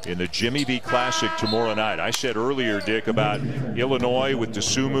watch in the Jimmy V Classic tomorrow night. I said earlier, Dick, about Illinois with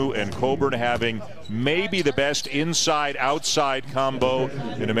DeSumo and Coburn having maybe the best inside-outside combo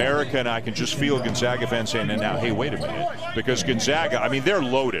in America, and I can just feel Gonzaga fans saying, now, hey, wait a minute, because Gonzaga, I mean, they're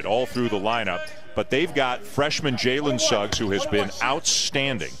loaded all through the lineup. But they've got freshman Jalen Suggs, who has been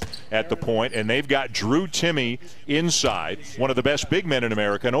outstanding at the point, and they've got Drew Timme inside, one of the best big men in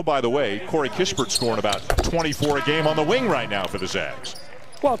America. And, oh, by the way, Corey Kispert scoring about 24 a game on the wing right now for the Zags.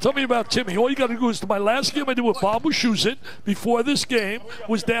 Well, tell me about Timme. All you got to do is to my last game I did with Bob Wischusen before this game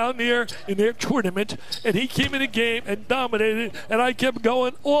was down there in their tournament, and he came in the game and dominated, and I kept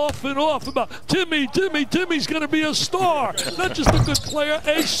going off and off about Timme's going to be a star. Not just a good player,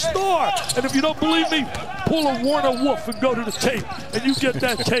 a star. And if you don't believe me, pull a Warner Wolf and go to the tape, and you get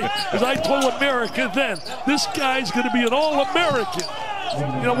that tape. As I told America then, this guy's going to be an All-American.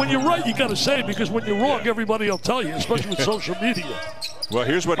 When you're right, you got to say it, because when you're wrong, everybody will tell you, especially with social media. Well,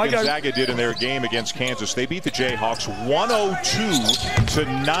 here's what Gonzaga did in their game against Kansas. They beat the Jayhawks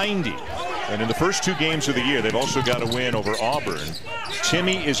 102-90. And in the first 2 games of the year, they've also got a win over Auburn.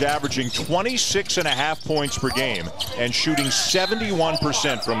 Timme is averaging 26.5 points per game and shooting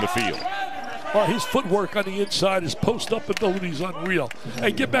 71% from the field. Well, his footwork on the inside, his post-up ability is unreal.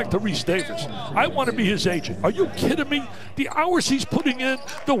 Hey, get back to Reese Davis. I want to be his agent. Are you kidding me? The hours he's putting in,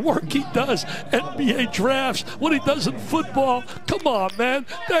 the work he does, NBA drafts, what he does in football. Come on, man.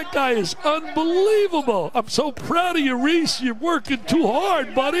 That guy is unbelievable. I'm so proud of you, Reese. You're working too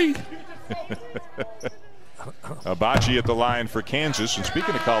hard, buddy. Abachi at the line for Kansas. And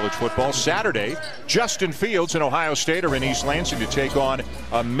speaking of college football, Saturday, Justin Fields and Ohio State are in East Lansing to take on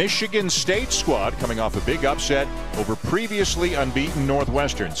a Michigan State squad coming off a big upset over previously unbeaten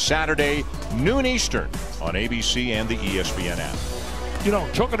Northwestern. Saturday, noon Eastern on ABC and the ESPN app. You know,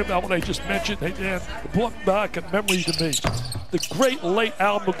 talking about what I just mentioned, hey, Dan, it brought back a memory to me. The great late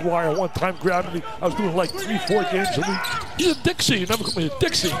Al McGuire one time grabbed me. I was doing like 3-4 games a week. He's a Dixie. You never call me a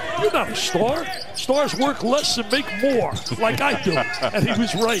Dixie. You're not a star. Stars work less and make more, like I do. And he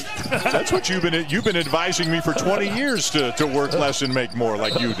was right. That's what you've been advising me for 20 years to work less and make more,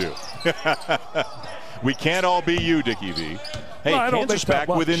 like you do. We can't all be you, Dickie V. Hey, well, Kansas back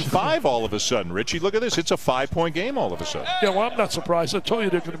within 5 all of a sudden. Richie, look at this. It's a 5-point game all of a sudden. Yeah, well, I'm not surprised. I told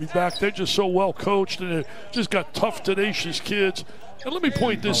you they're going to be back. They're just so well coached, and they just got tough, tenacious kids. And let me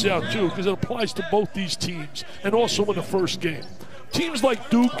point this out, too, because it applies to both these teams and also in the first game. Teams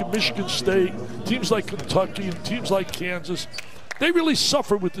like Duke and Michigan State, teams like Kentucky, and teams like Kansas, they really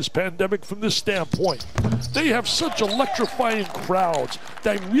suffer with this pandemic from this standpoint. They have such electrifying crowds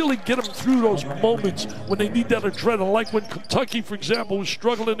that really get them through those moments when they need that adrenaline. Like when Kentucky, for example, was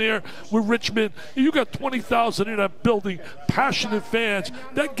struggling there with Richmond. You got 20,000 in that building, passionate fans.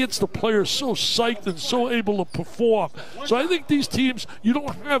 That gets the players so psyched and so able to perform. So I think these teams, you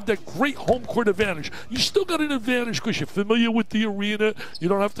don't have that great home court advantage. You still got an advantage because you're familiar with the arena. You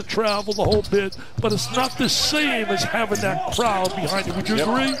don't have to travel the whole bit. But it's not the same as having that crowd behind you. Would you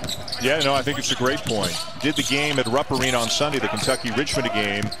agree? Yeah, no, I think it's a great point. Did the game at Rupp Arena on Sunday, the Kentucky-Richmond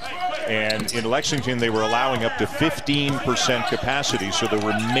game, and in Lexington they were allowing up to 15% capacity, so there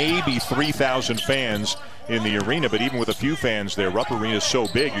were maybe 3,000 fans in the arena, but even with a few fans there, Rupp Arena is so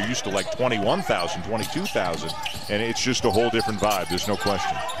big, you're used to like 21,000, 22,000, and it's just a whole different vibe, there's no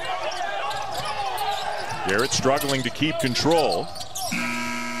question. Garrett struggling to keep control.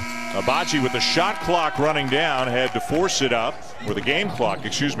 Abaji with the shot clock running down had to force it up, or the game clock,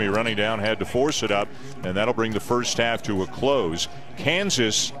 excuse me, running down had to force it up, and that'll bring the first half to a close.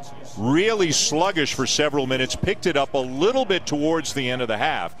 Kansas really sluggish for several minutes, picked it up a little bit towards the end of the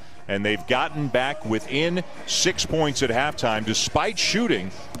half, and they've gotten back within 6 points at halftime despite shooting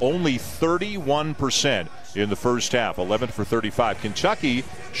only 31% in the first half, 11 for 35. Kentucky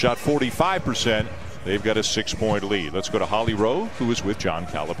shot 45%. They've got a 6-point lead. Let's go to Holly Rowe, who is with John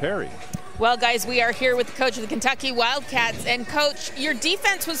Calipari. Well, guys, we are here with the coach of the Kentucky Wildcats. And, Coach, your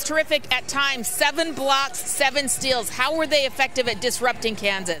defense was terrific at times. 7 blocks, 7 steals. How were they effective at disrupting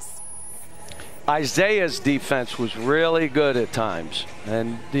Kansas? Isaiah's defense was really good at times.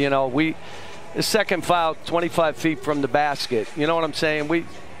 And, you know, the second foul, 25 feet from the basket. You know what I'm saying?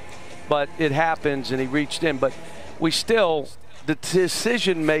 But it happens, and he reached in. But we still, the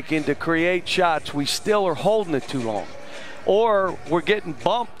decision-making to create shots, we still are holding it too long. Or we're getting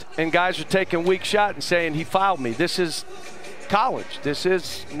bumped, and guys are taking weak shot and saying, he fouled me. This is college. This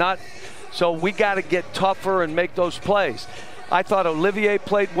is not. So we got to get tougher and make those plays. I thought Olivier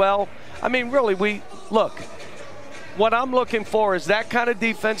played well. I mean, really, look, what I'm looking for is that kind of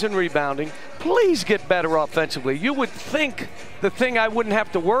defense and rebounding. Please get better offensively. You would think the thing I wouldn't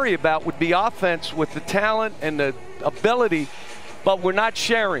have to worry about would be offense with the talent and the ability, but we're not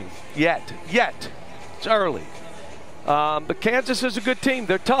sharing yet. It's early. But Kansas is a good team.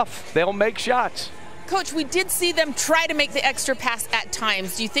 They're tough. They'll make shots. Coach, we did see them try to make the extra pass at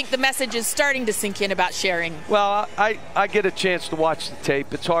times. Do you think the message is starting to sink in about sharing? Well, I get a chance to watch the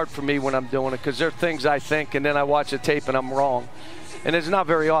tape. It's hard for me when I'm doing it because there are things I think and then I watch the tape and I'm wrong. And it's not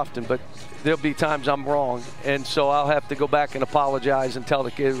very often, but there'll be times I'm wrong. And so I'll have to go back and apologize and tell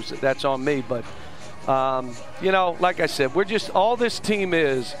the kids that's on me. But, you know, like I said, all this team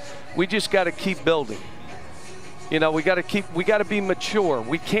is, we just got to keep building. You know, we got to be mature.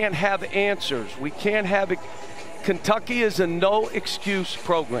 We can't have answers. We can't have it. Kentucky is a no excuse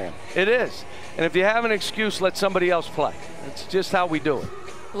program. It is. And if you have an excuse, let somebody else play. It's just how we do it.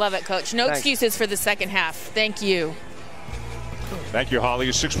 Love it, Coach. No excuses for the second half. Thank you. Thank you, Holly.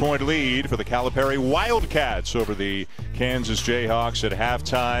 A 6-point lead for the Calipari Wildcats over the Kansas Jayhawks at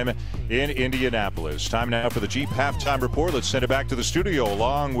halftime in Indianapolis. Time now for the Jeep halftime report. Let's send it back to the studio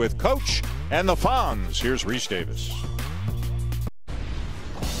along with Coach and the Fonz. Here's Reese Davis.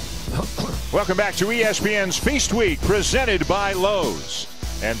 Welcome back to ESPN's Feast Week, presented by Lowe's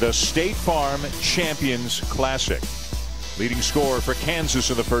and the State Farm Champions Classic. Leading scorer for Kansas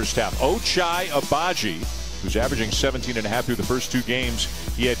in the first half, Ochai Agbaji, who's averaging 17.5 through the first 2 games.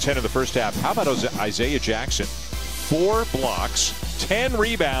 He had 10 in the first half. How about Isaiah Jackson? 4 blocks, 10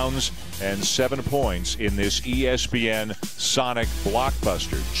 rebounds, and 7 points in this ESPN Sonic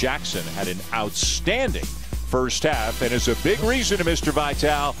blockbuster. Jackson had an outstanding first half and is a big reason to Mr.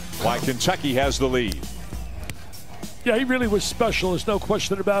 Vitale why Kentucky has the lead. Yeah, he really was special. There's no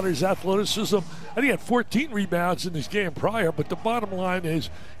question about his athleticism. I think he had 14 rebounds in his game prior, but the bottom line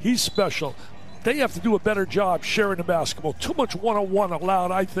is he's special. they have to do a better job sharing the basketball. Too much one-on-one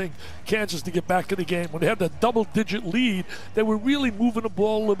allowed, I think, Kansas to get back in the game. When they had that double-digit lead, they were really moving the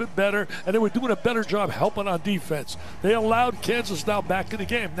ball a little bit better, and they were doing a better job helping on defense. They allowed Kansas now back in the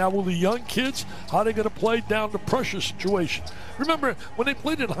game. Now, will the young kids, how are they going to play down the pressure situation? Remember, when they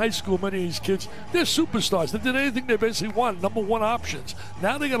played in high school, many of these kids, they're superstars. They did anything they basically wanted, number one options.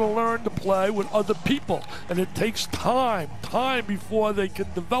 Now they got to learn to play with other people, and it takes time before they can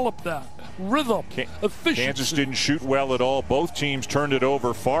develop that. Rhythm, efficiency. Kansas didn't shoot well at all. Both teams turned it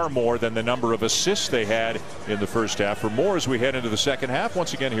over far more than the number of assists they had in the first half. For more as we head into the second half,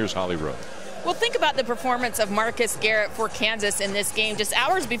 once again, here's Holly Rowe. Well, think about the performance of Marcus Garrett for Kansas in this game. Just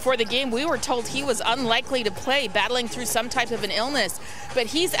hours before the game, we were told he was unlikely to play, battling through some type of an illness. But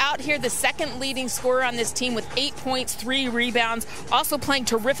he's out here, the second leading scorer on this team with 8 points, 3 rebounds, also playing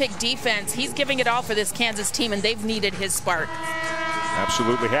terrific defense. He's giving it all for this Kansas team, and they've needed his spark.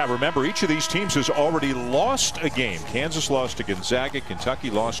 Absolutely have. Remember, each of these teams has already lost a game. Kansas lost to Gonzaga. Kentucky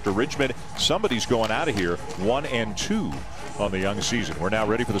lost to Richmond. Somebody's going out of here 1-2 on the young season. We're now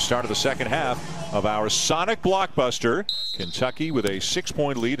ready for the start of the second half of our Sonic Blockbuster. Kentucky with a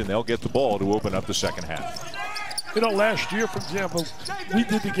 6-point lead, and they'll get the ball to open up the second half. You know, last year, for example, we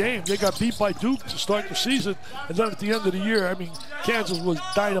did the game. They got beat by Duke to start the season. And then at the end of the year, I mean, Kansas was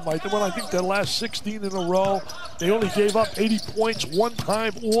dynamite. They won, I think, their last 16 in a row. They only gave up 80 points one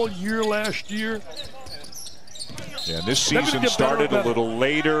time all year last year. Yeah, and this season started a little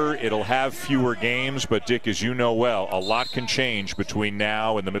later. It'll have fewer games. But, Dick, as you know well, a lot can change between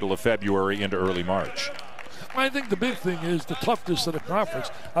now and the middle of February into early March. I think the big thing is the toughness of the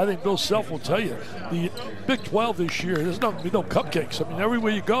conference. I think Bill Self will tell you, the Big 12 this year, there's no cupcakes. I mean,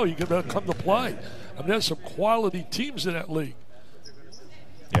 everywhere you go, you can come to play. I mean, there's some quality teams in that league.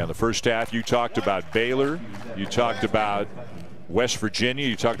 Yeah, the first half, you talked about Baylor. You talked about West Virginia.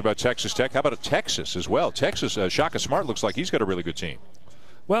 You talked about Texas Tech. How about Texas as well? Texas, Shaka Smart looks like he's got a really good team.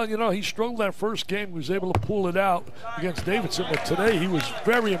 Well, you know, he struggled that first game. He was able to pull it out against Davidson. But today he was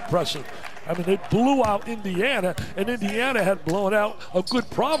very impressive. I mean, they blew out Indiana, and Indiana had blown out a good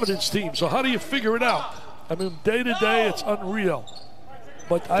Providence team. So how do you figure it out? I mean, day to day, it's unreal.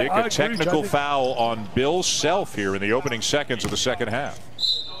 But Dick, a technical foul on Bill Self here in the opening seconds of the second half.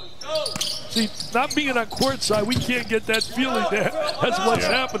 See, not being on court side, we can't get that feeling there. That's what's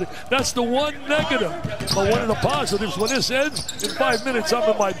happening. That's the one negative. But one of the positives, when this ends, in 5 minutes,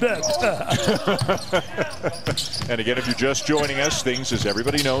 I'm in my bed. And again, if you're just joining us, things, as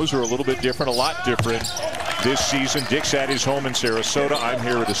everybody knows, are a little bit different, a lot different this season. Dick's at his home in Sarasota. I'm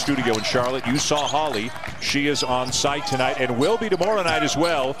here at the studio in Charlotte. You saw Holly. She is on site tonight and will be tomorrow night as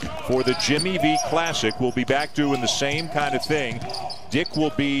well for the Jimmy V Classic. We'll be back doing the same kind of thing. Dick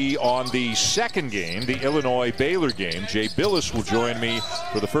will be on the second game, the Illinois-Baylor game. Jay Billis will join me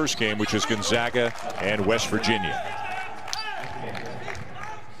for the first game, which is Gonzaga and West Virginia.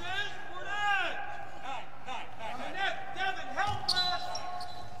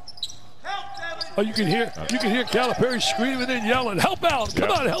 Oh, you can hear Calipari screaming and yelling, "Help out!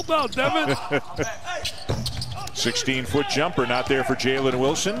 Come on, help out, Devin!" 16-foot jumper not there for Jalen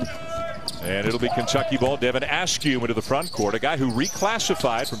Wilson. And it'll be Kentucky ball. Devin Askew into the front court, a guy who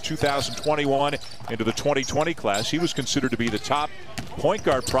reclassified from 2021 into the 2020 class. He was considered to be the top point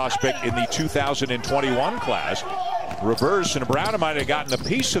guard prospect in the 2021 class. Reverse, and Brown might have gotten a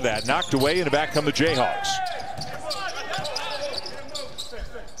piece of that, knocked away, and back come the Jayhawks.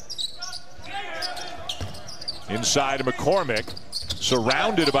 Inside of McCormick,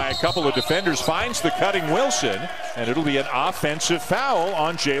 surrounded by a couple of defenders, finds the cutting Wilson, and it'll be an offensive foul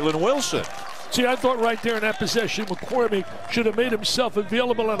on Jalen Wilson. See, I thought right there in that possession, McCormick should have made himself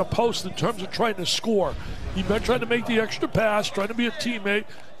available on a post in terms of trying to score. He tried to make the extra pass, trying to be a teammate.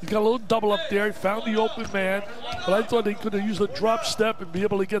 He got a little double up there. He found the open man, but I thought he could have used a drop step and be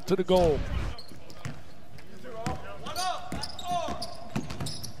able to get to the goal.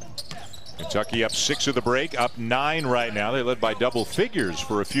 Kentucky up 6 of the break, up 9 right now. They led by double figures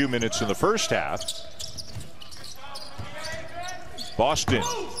for a few minutes in the first half. Boston,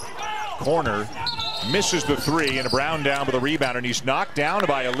 corner, misses the 3, and Brown down with a rebound, and he's knocked down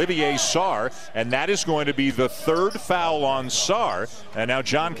by Olivier Sarr, and that is going to be the 3rd foul on Sarr. And now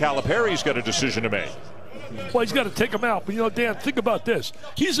John Calipari's got a decision to make. Well, he's got to take him out. But, you know, Dan, think about this.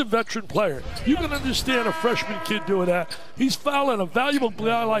 He's a veteran player. You can understand a freshman kid doing that. He's fouling a valuable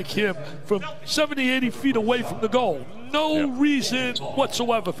guy like him from 70, 80 feet away from the goal. No reason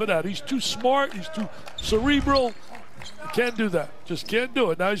whatsoever for that. He's too smart. He's too cerebral. You can't do that. Just can't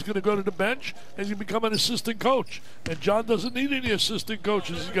do it. Now he's going to go to the bench and he's going to become an assistant coach. And John doesn't need any assistant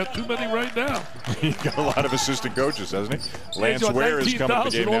coaches. He's got too many right now. He's got a lot of assistant coaches, hasn't he? Lance Ware is coming to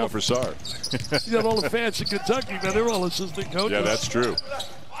the game now for Sarr. He's got all the fans in Kentucky, man. They're all assistant coaches. Yeah, that's true.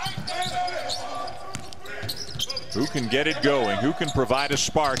 Who can get it going? Who can provide a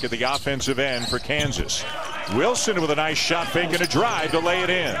spark at the offensive end for Kansas? Wilson with a nice shot fake and a drive to lay it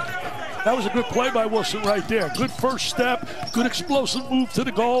in. That was a good play by Wilson right there. Good first step, good explosive move to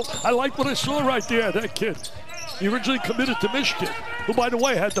the goal. I like what I saw right there, that kid. He originally committed to Michigan, who, by the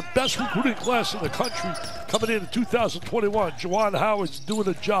way, had the best recruiting class in the country coming in 2021. Juwan Howard's doing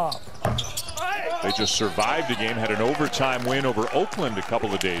a job. They just survived a game, had an overtime win over Oakland a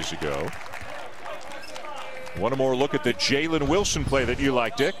couple of days ago. One more look at the Jalen Wilson play that you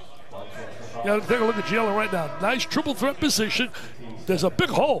like, Dick. Yeah, take a look at Jalen right now. Nice triple threat position. There's a big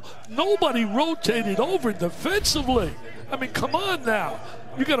hole. Nobody rotated over defensively. I mean, come on now.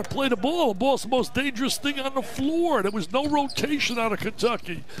 You got to play the ball. The ball's the most dangerous thing on the floor. There was no rotation out of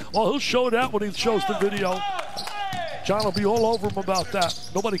Kentucky. Well, he'll show that when he shows the video. John will be all over him about that.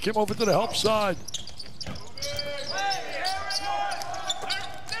 Nobody came over to the help side.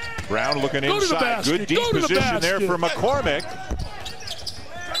 Brown looking inside. Good deep position there for McCormick.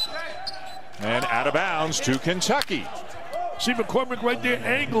 And out of bounds to Kentucky. See McCormick right there,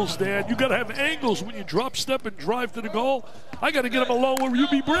 angles, Dan. You got to have angles when you drop step and drive to the goal. I got to get him along with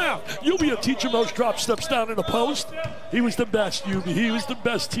UB Brown. UB will teach him those drop steps down in the post. He was the best, UB. He was the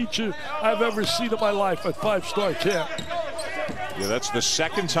best teacher I've ever seen in my life at five-star camp. Yeah, that's the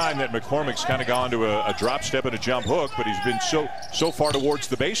second time that McCormick's kind of gone to a drop step and a jump hook, but he's been so far towards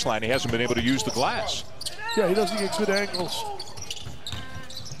the baseline, he hasn't been able to use the glass. Yeah, he doesn't get good angles.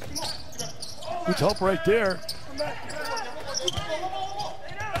 Good help right there.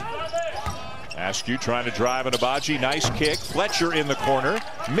 Askew trying to drive an Abaji. Nice kick. Fletcher in the corner.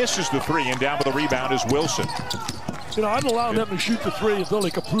 Misses the three, and down with the rebound is Wilson. You know, I'd allow them to shoot the three until they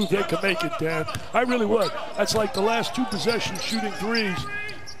could prove they can make it, Dan. I really would. That's like the last two possessions shooting threes.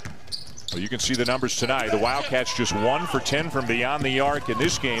 Well, you can see the numbers tonight. The Wildcats just 1 for 10 from beyond the arc in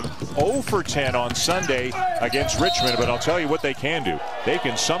this game. 0 for 10 on Sunday against Richmond. But I'll tell you what they can do. They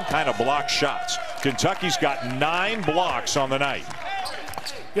can some kind of block shots. Kentucky's got 9 blocks on the night.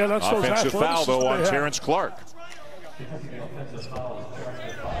 Yeah, that's offensive foul, though, on Terrence Clark.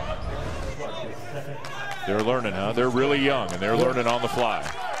 They're learning, huh? They're really young, and they're learning on the fly.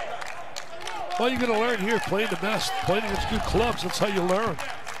 Well, you're going to learn here playing the best, playing against good clubs. That's how you learn.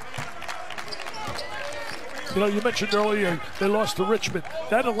 You know, you mentioned earlier they lost to Richmond.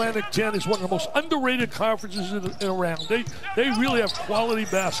 That Atlantic 10 is one of the most underrated conferences in around. They really have quality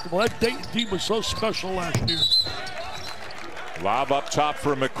basketball. That Dayton team was so special last year. Lob up top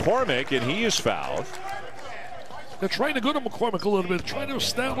for McCormick, and he is fouled. They're trying to go to McCormick a little bit, trying to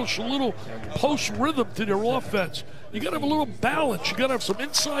establish a little post rhythm to their offense. You got to have a little balance. You got to have some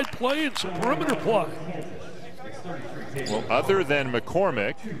inside play and some perimeter play. Well, other than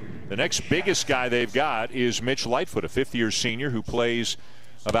McCormick, the next biggest guy they've got is Mitch Lightfoot, a fifth-year senior who plays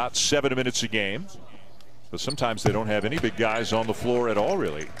about 7 minutes a game. But sometimes they don't have any big guys on the floor at all,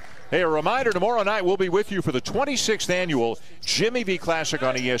 really. Hey, a reminder, tomorrow night we'll be with you for the 26th annual Jimmy V Classic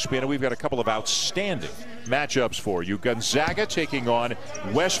on ESPN, and we've got a couple of outstanding matchups for you. Gonzaga taking on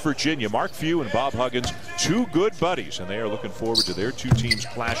West Virginia. Mark Few and Bob Huggins, 2 good buddies, and they are looking forward to their 2 teams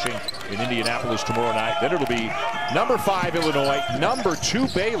clashing in Indianapolis tomorrow night. Then it'll be number 5 Illinois, number 2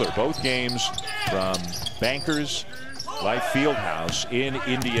 Baylor, both games from Bankers Life Fieldhouse in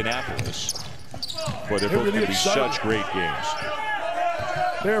Indianapolis. Boy, they're both going to be such great games.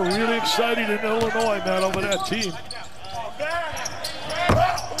 They're really excited in Illinois, man, over that team.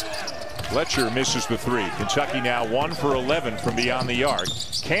 Fletcher misses the 3. Kentucky now 1 for 11 from beyond the arc.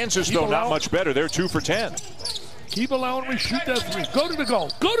 Kansas, though, not much better. They're 2 for 10. Keep allowing me to shoot that 3. Go to the goal.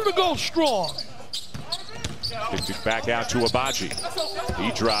 Go to the goal strong. Kicked it back out to Abaji.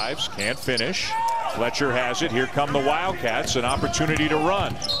 He drives, can't finish. Fletcher has it. Here come the Wildcats, an opportunity to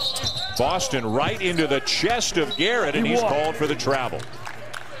run. Boston right into the chest of Garrett, and he's called for the travel.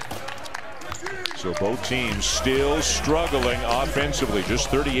 So both teams still struggling offensively. Just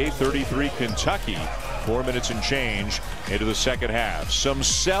 38-33 Kentucky. 4 minutes and change into the second half. Some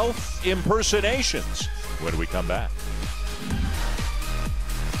self-impersonations when we come back.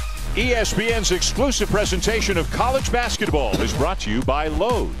 ESPN's exclusive presentation of college basketball is brought to you by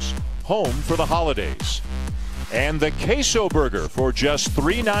Lowe's, home for the holidays. And the Queso Burger for just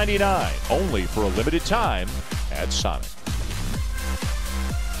 $3.99, only for a limited time at Sonic.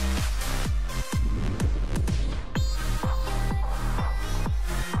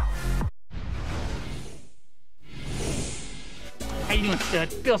 you doing,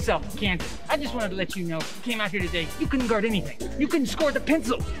 stud? Bill Self, Kansas. I just wanted to let you know, you came out here today, you couldn't guard anything. You couldn't score with a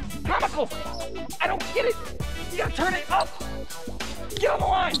pencil. Comical. I don't get it. You gotta turn it up. Get on the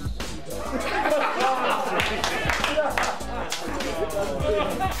line.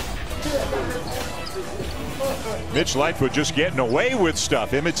 Mitch Lightfoot just getting away with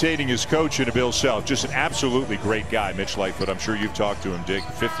stuff, imitating his coach in Bill Self. Just an absolutely great guy, Mitch Lightfoot. I'm sure you've talked to him, Dick.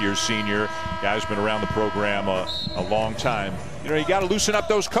 Fifth-year senior. Guy's been around the program a long time. You know, you got to loosen up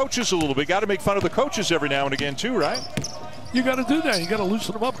those coaches a little bit. Got to make fun of the coaches every now and again, too, right? You got to do that. You got to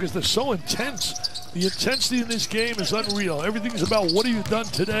loosen them up because they're so intense. The intensity in this game is unreal. Everything's about what have you done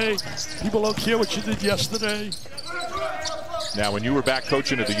today. People don't care what you did yesterday. Now, when you were back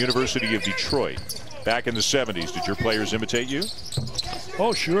coaching at the University of Detroit, back in the 70s, did your players imitate you?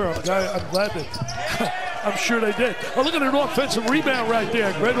 Oh, sure. I'm glad that. I'm sure they did. Oh, look at an offensive rebound right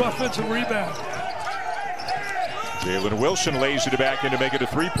there. Great offensive rebound. Jalen Wilson lays it back in to make it a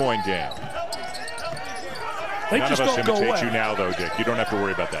three-point game. None of us imitate you now, though, Dick. You don't have to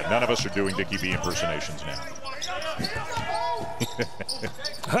worry about that. None of us are doing Dickie B impersonations now.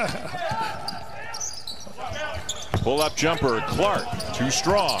 Pull-up jumper, Clark, too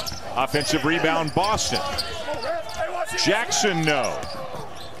strong. Offensive rebound, Boston. Jackson, no.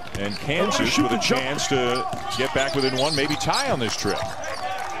 And Kansas with a chance to get back within one, maybe tie on this trip.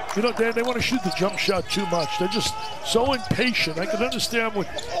 You know, Dan, they want to shoot the jump shot too much. They're just so impatient. I can understand what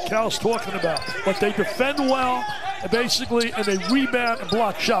Cal's talking about. But they defend well, basically, and they rebound and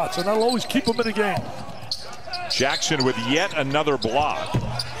block shots. And that'll always keep them in the game. Jackson with yet another block.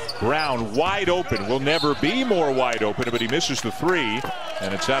 Brown wide open. Will never be more wide open, but he misses the three.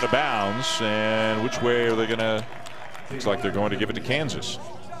 And it's out of bounds. And which way are they going to? Looks like they're going to give it to Kansas.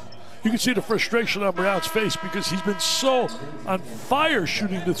 You can see the frustration on Brown's face because he's been so on fire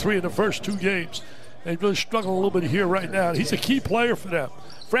shooting the three in the first two games. And he's really struggling a little bit here right now. He's a key player for them.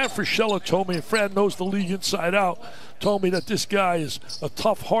 Fran Frischella told me, and Fran knows the league inside out, told me that this guy is a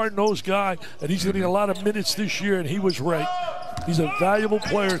tough, hard-nosed guy, and he's getting a lot of minutes this year, and he was right. He's a valuable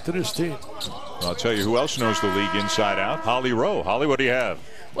player to this team. I'll tell you who else knows the league inside out. Holly Rowe. Holly, what do you have?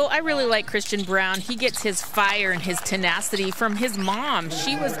 Well, I really like Christian Brown. He gets his fire and his tenacity from his mom.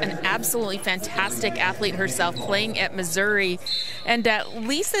 She was an absolutely fantastic athlete herself, playing at Missouri. And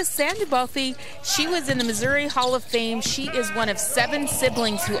Lisa Sandovalfi, she was in the Missouri Hall of Fame. She is one of 7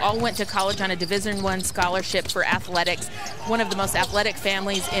 siblings who all went to college on a Division I scholarship for athletics. One of the most athletic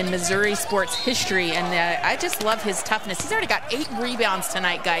families in Missouri sports history. And I just love his toughness. He's already got 8 rebounds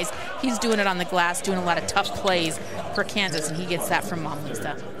tonight, guys. He's doing it on the glass, doing a lot of tough plays for Kansas, and he gets that from Mom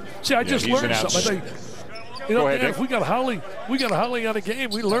Lisa. See, I just learned something. I think, you know, Dan, if we got Holly on a game,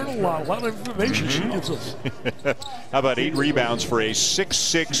 we learn a lot of information she gives us. How about 8 rebounds for a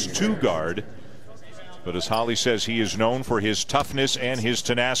 6'6" 2 guard? But as Holly says, he is known for his toughness and his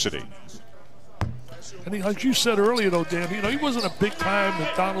tenacity. And like you said earlier, though, Dan, you know, he wasn't a big-time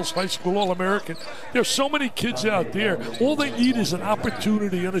McDonald's High School All-American. There's so many kids out there. All they need is an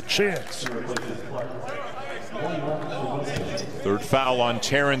opportunity and a chance. Third foul on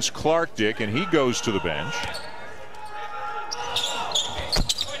Terrence Clark, Dick, and he goes to the bench.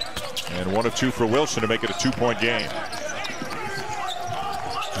 And 1 of 2 for Wilson to make it a 2-point game.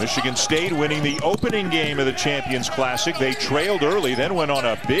 Michigan State winning the opening game of the Champions Classic. They trailed early, then went on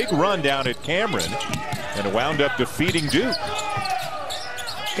a big run down at Cameron and wound up defeating Duke.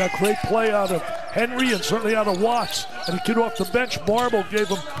 Got great play out of Henry and certainly out of Watts. And the kid off the bench, Marble, gave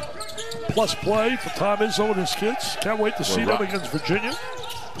him plus play for Tom Izzo and his kids. Can't wait to see them against Virginia.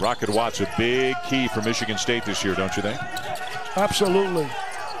 Rocket Watts a big key for Michigan State this year, don't you think? Absolutely.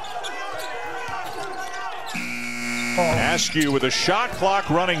 Askew with a shot clock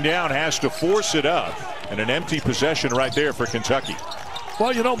running down has to force it up. And an empty possession right there for Kentucky.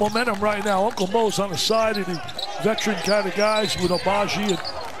 Well, you know, momentum right now. Uncle Mo's on the side of the veteran kind of guys with Obaji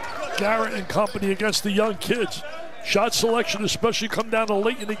and Garrett and company against the young kids. Shot selection, especially come down to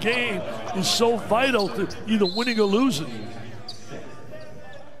late in the game, is so vital to either winning or losing.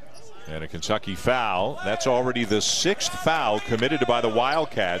 And a Kentucky foul. That's already the 6th foul committed by the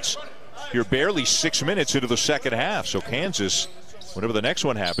Wildcats. You're barely 6 minutes into the second half. So Kansas, whenever the next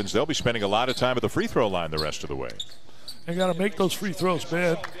one happens, they'll be spending a lot of time at the free throw line the rest of the way. They got to make those free throws,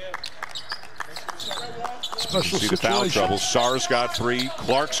 man. Special see the foul trouble. Sarr's got 3,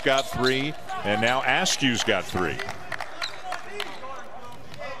 Clark's got 3, and now Askew's got 3.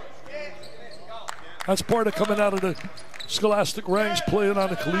 That's part of coming out of the scholastic ranks, playing on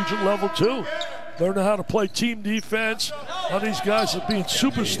the collegiate level too. Learning how to play team defense. All these guys are being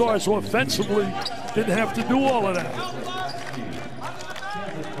superstars offensively. Didn't have to do all of that.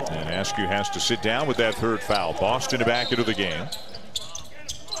 And Askew has to sit down with that 3rd foul. Boston back into the game.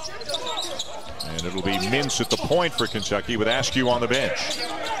 And it'll be Mintz at the point for Kentucky with Askew on the bench.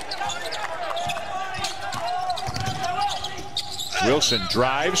 Wilson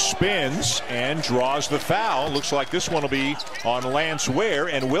drives, spins, and draws the foul. Looks like this one will be on Lance Ware,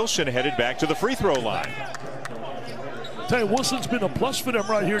 and Wilson headed back to the free throw line. I tell you, Wilson's been a plus for them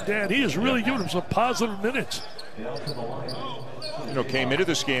right here, Dan. He has really given them some positive minutes. You know, came into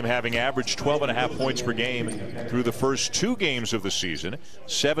this game having averaged 12.5 points per game through the first 2 games of the season,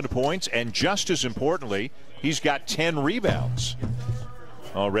 7 points, and just as importantly, he's got 10 rebounds.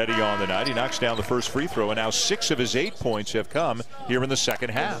 Already on the night, he knocks down the first free throw, and now 6 of his 8 points have come here in the second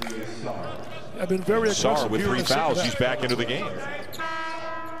half. I've been very Sarr with 3 fouls, he's back into the game.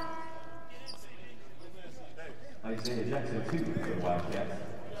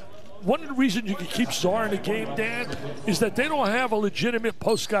 One of the reasons you can keep Sarr in the game, Dan, is that they don't have a legitimate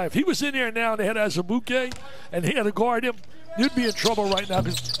post guy. If he was in there now and they had Azubuike and he had to guard him, you'd be in trouble right now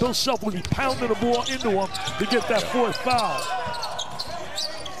because Bill Self would be pounding the ball into him to get that 4th foul.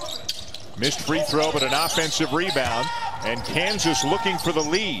 Missed free throw, but an offensive rebound, and Kansas looking for the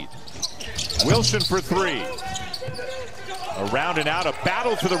lead. Wilson for 3. Around and out, a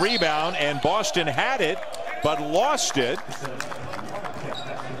battle for the rebound, and Boston had it, but lost it.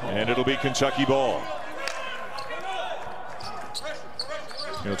 And it'll be Kentucky ball.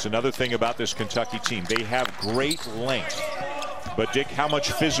 You know, it's another thing about this Kentucky team. They have great length. But, Dick, how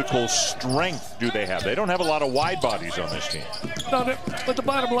much physical strength do they have? They don't have a lot of wide bodies on this team. No, but the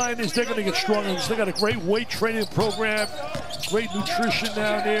bottom line is they're going to get stronger. They got a great weight training program, great nutrition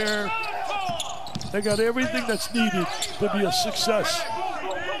down there. They got everything that's needed to be a success.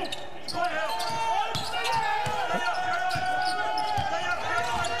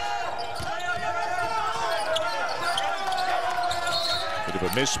 Bit of a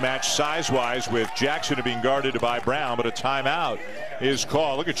mismatch size-wise with Jackson being guarded by Brown, but a timeout is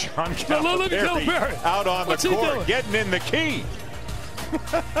called. Look at John Calipari out on the court, getting in the key.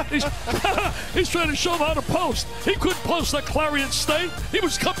 He's trying to show him how to post. He couldn't post at Clarion State. He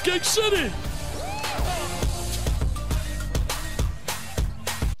was Cupcake City.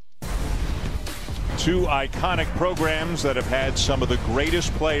 Two iconic programs that have had some of the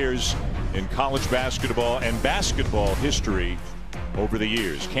greatest players in college basketball and basketball history over the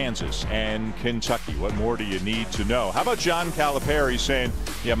years, Kansas and Kentucky. What more do you need to know? How about John Calipari saying,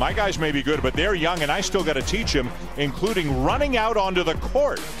 yeah, my guys may be good, but they're young and I still got to teach them, including running out onto the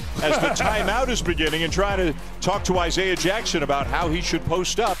court as the timeout is beginning and trying to talk to Isaiah Jackson about how he should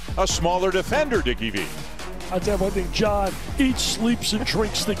post up a smaller defender, Dickie V. I'll tell you one thing, John eats, sleeps, and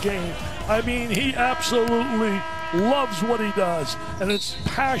drinks the game. I mean, he absolutely loves what he does, and his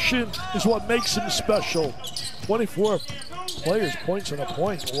passion is what makes him special. 24 players, points and a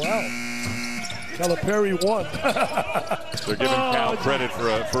point. Wow. Calipari won. They're giving Cal credit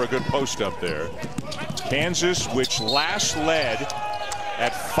for a good post up there. Kansas, which last led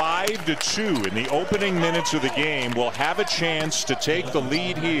at 5-2 in the opening minutes of the game, will have a chance to take the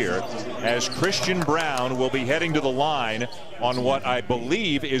lead here as Christian Brown will be heading to the line on what I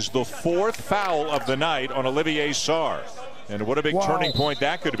believe is the 4th foul of the night on Olivier Sarr. And what a big turning point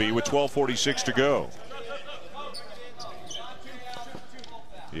that could be with 12:46 to go.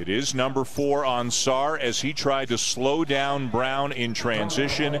 It is number 4 on Sarr as he tried to slow down Brown in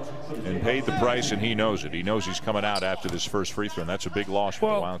transition and paid the price, and he knows it. He knows he's coming out after this first free throw, and that's a big loss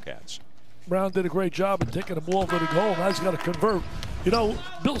for the Wildcats. Brown did a great job of taking the ball to the goal. Now he's got to convert. You know,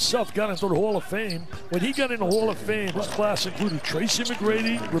 Bill Self got into the Hall of Fame. When he got in the Hall of Fame, his class included Tracy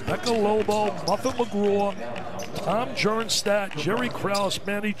McGrady, Rebecca Lobo, Muffet McGraw, Tom Jernstadt, Jerry Krause,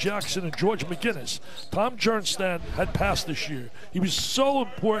 Manny Jackson, and George McGinnis. Tom Jernstadt had passed this year. He was so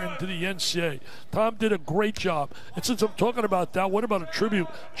important to the NCAA. Tom did a great job. And since I'm talking about that, what about a tribute?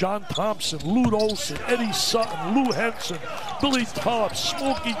 John Thompson, Lute Olson, Eddie Sutton, Lou Henson, Billy Tubbs,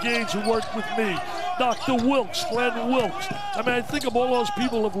 Smokey Gaines, who worked with me, Dr. Wilkes, Glenn Wilkes. I mean, I think of all those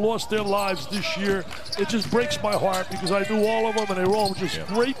people have lost their lives this year. It just breaks my heart because I knew all of them, and they were all just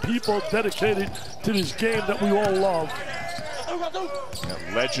great people dedicated to this game that we all love.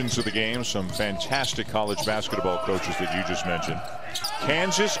 Yeah, legends of the game, some fantastic college basketball coaches that you just mentioned.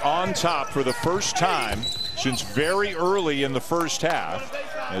 Kansas on top for the first time since very early in the first half.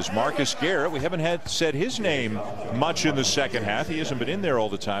 As Marcus Garrett, we haven't said his name much in the second half. He hasn't been in there all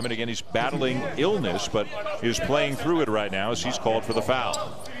the time, and again, he's battling illness, but is playing through it right now as he's called for the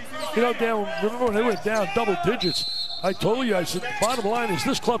foul. You know, Dan, remember when they went down double digits? I told you, I said, the bottom line is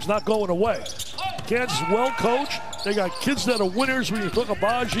this club's not going away. Kansas is well coached. They got kids that are winners when you talk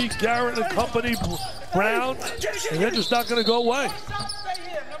Abaji, Garrett and company, Brown, and they're just not going to go away.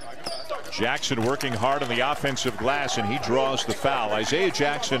 Jackson working hard on the offensive glass, and he draws the foul. Isaiah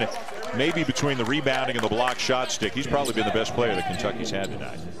Jackson maybe between the rebounding and the block shot stick, he's probably been the best player that Kentucky's had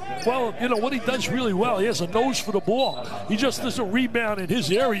tonight. Well, you know, what he does really well, he has a nose for the ball. He just doesn't rebound in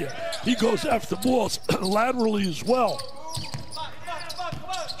his area. He goes after balls laterally as well.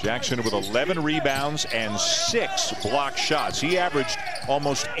 Jackson with 11 rebounds and 6 block shots. He averaged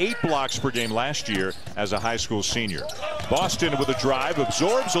almost 8 blocks per game last year as a high school senior. Boston with a drive,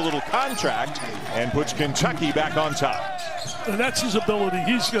 absorbs a little contact, and puts Kentucky back on top. And that's his ability.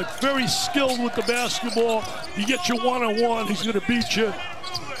 He's very skilled with the basketball. You get you one-on-one, he's going to beat you.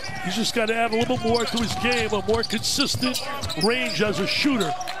 He's just got to add a little bit more to his game, a more consistent range as a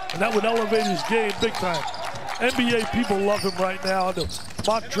shooter, and that would elevate his game big time. NBA people love him right now. The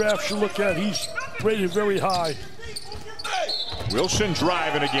mock draft you look at, he's rated very high. Wilson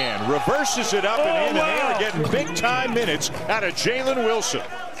driving again, reverses it up and in, and they are getting big-time minutes out of Jalen Wilson.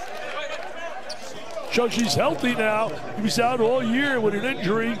 Shows he's healthy now. He was out all year with an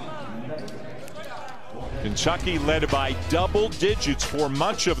injury. Kentucky led by double digits for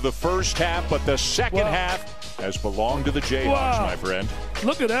much of the first half, but the second half has belonged to the Jayhawks, my friend.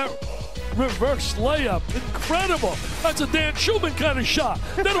 Look at that reverse layup. Incredible. That's a Dan Schumann kind of shot.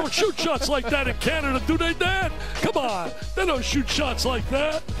 They don't shoot shots like that in Canada, do they, Dan? Come on. They don't shoot shots like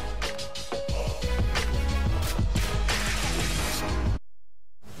that.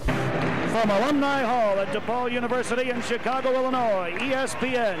 From Alumni Hall at DePaul University in Chicago, Illinois,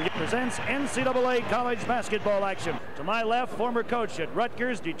 ESPN presents NCAA college basketball action. To my left, former coach at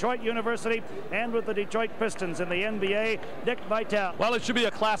Rutgers, Detroit University, and with the Detroit Pistons in the NBA, Dick Vitale. Well, it should be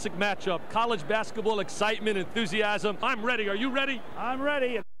a classic matchup. College basketball excitement, enthusiasm. I'm ready. Are you ready? I'm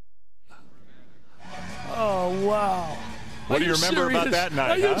ready. Oh, wow. What do you remember about that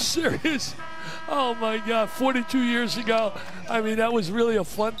night? Are you serious? Oh, my God, 42 years ago. I mean, that was really a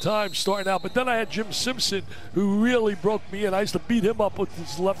fun time starting out. But then I had Jim Simpson, who really broke me in. I used to beat him up with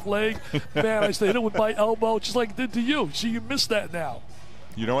his left leg. Man, I used to hit him with my elbow, just like I did to you. See, you missed that now.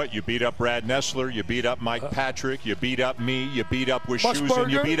 You know what? You beat up Brad Nessler. You beat up Mike Patrick. You beat up me. You beat up with shoes,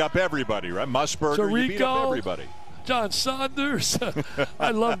 and you beat up everybody, right? Musburger, Tarico, you beat up everybody. John Saunders.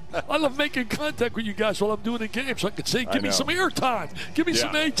 I love making contact with you guys while I'm doing the game, so I can say, give me some airtime. Give me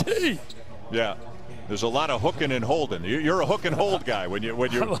some AT. Yeah, there's a lot of hooking and holding. You're a hook and hold guy when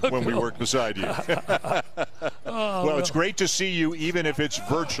we work beside you. Well, it's great to see you, even if it's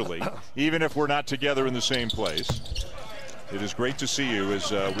virtually, even if we're not together in the same place. It is great to see you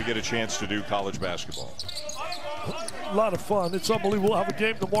as we get a chance to do college basketball. A lot of fun. It's unbelievable. We'll have a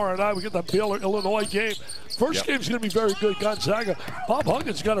game tomorrow night. We get that Baylor, Illinois game. First game's going to be very good. Gonzaga. Bob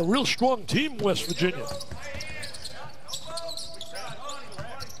Huggins got a real strong team in West Virginia.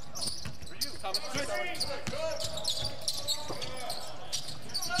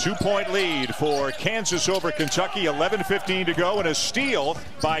 Two-point lead for Kansas over Kentucky. 11:15 to go, and a steal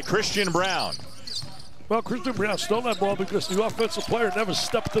by Christian Brown. Well, Christian Brown stole that ball because the offensive player never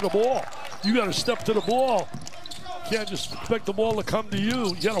stepped to the ball. You got to step to the ball. You can't just expect the ball to come to you.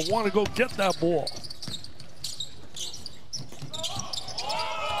 You got to want to go get that ball.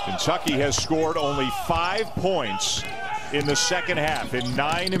 Kentucky has scored only 5 points in the second half in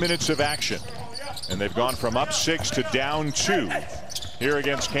 9 minutes of action. And they've gone from up 6 to down 2 here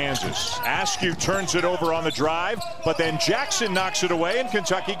against Kansas. Askew turns it over on the drive, but then Jackson knocks it away, and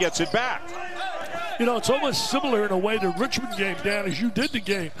Kentucky gets it back. You know, it's almost similar in a way to the Richmond game, Dan, as you did the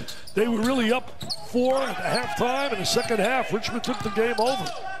game. They were really up 4 at halftime. In the second half, Richmond took the game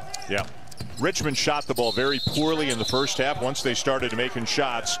over. Yeah. Richmond shot the ball very poorly in the first half. Once they started making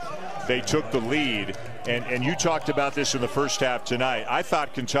shots, they took the lead. And you talked about this in the first half tonight. I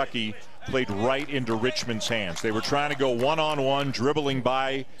thought Kentucky played right into Richmond's hands. They were trying to go one-on-one, dribbling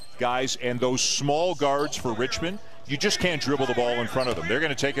by guys, and those small guards for Richmond, you just can't dribble the ball in front of them. They're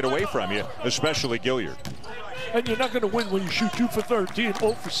going to take it away from you, especially Gilliard. And you're not going to win when you shoot 2 for 13,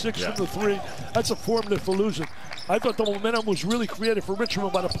 0 for 6 from the 3. That's a formative for losing. I thought the momentum was really created for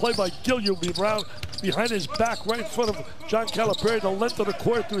Richmond by the play by Gilliard around behind his back right in front of John Calipari, the length of the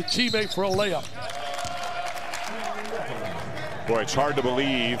court to a teammate for a layup. Boy, it's hard to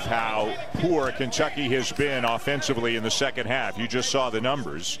believe how poor Kentucky has been offensively in the second half. You just saw the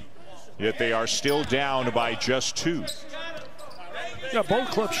numbers, yet they are still down by just 2. Yeah, both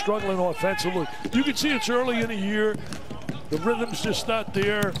clubs struggling offensively. You can see it's early in the year. The rhythm's just not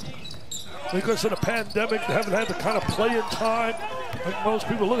there. Because of the pandemic, they haven't had the kind of play-in time like most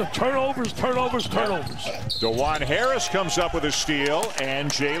people. Look at turnovers. DeJuan Harris comes up with a steal,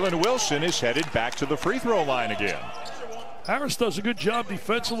 and Jalen Wilson is headed back to the free throw line again. Harris does a good job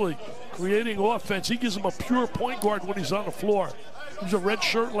defensively, creating offense. He gives him a pure point guard when he's on the floor. He was a red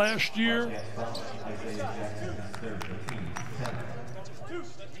shirt last year.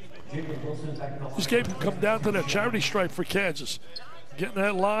 This game can come down to that charity stripe for Kansas. Getting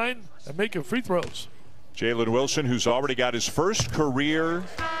that line and making free throws. Jalen Wilson, who's already got his first career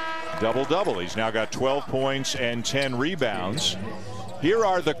double-double. He's now got 12 points and 10 rebounds. Here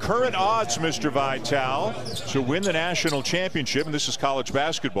are the current odds, Mr. Vital, to win the national championship. And this is college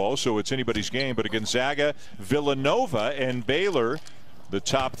basketball, so it's anybody's game. But Gonzaga, Villanova, and Baylor, the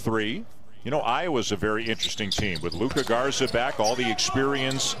top three. You know, Iowa's a very interesting team with Luka Garza back, all the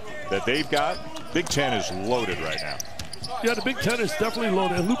experience that they've got. Big Ten is loaded right now. Yeah, the Big Ten is definitely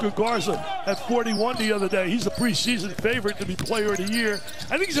loaded. And Luka Garza had 41 the other day. He's the preseason favorite to be player of the year.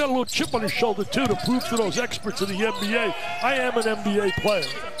 I think he's got a little chip on his shoulder, too, to prove to those experts in the NBA, I am an NBA player.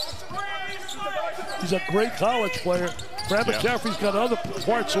 He's a great college player. Brad McCaffrey's got other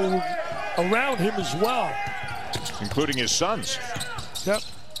parts around him as well. Including his sons. Yep.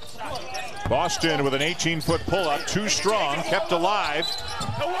 Boston with an 18-foot pull-up, too strong, kept alive.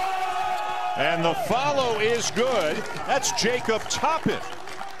 And the follow is good. That's Jacob Toppin,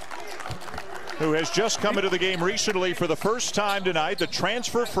 who has just come into the game recently for the first time tonight. The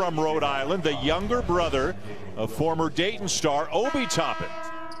transfer from Rhode Island, the younger brother of former Dayton star Obi Toppin.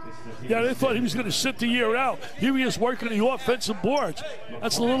 Yeah, they thought he was going to sit the year out. Here he is working the offensive boards.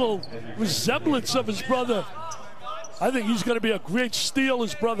 That's a little resemblance of his brother. I think he's going to be a great steal,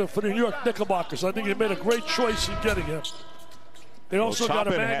 his brother, for the New York Knickerbockers. I think they made a great choice in getting him. They also got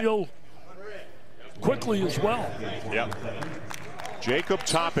Emmanuel quickly as well. Yep. Jacob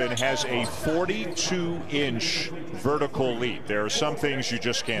Toppin has a 42-inch vertical leap. There are some things you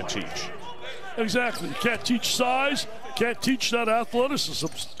just can't teach. Exactly. You can't teach size, can't teach that athleticism.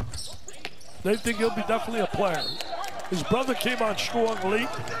 They think he'll be definitely a player. His brother came on strong late.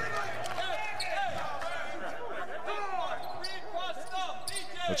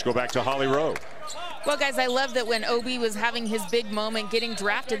 Let's go back to Holly Rowe. Well, guys, I love that when Obi was having his big moment getting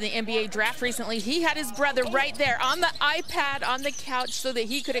drafted in the NBA draft recently, he had his brother right there on the iPad on the couch so that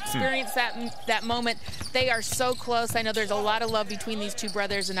he could experience that moment. They are so close. I know there's a lot of love between these two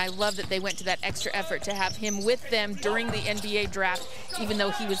brothers, and I love that they went to that extra effort to have him with them during the NBA draft, even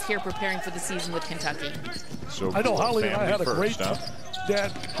though he was here preparing for the season with Kentucky. So I know Holly and I had a great time.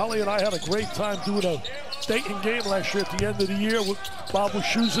 Dad, Holly and I had a great time doing a Dayton game last year at the end of the year with Bob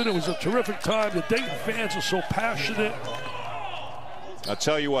Wischusen. It was a terrific time. The Dayton fans are so passionate. I'll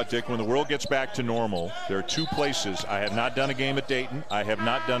tell you what, Dick, when the world gets back to normal, there are two places. I have not done a game at Dayton. I have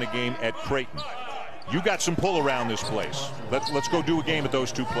not done a game at Creighton. You got some pull around this place. Let's go do a game at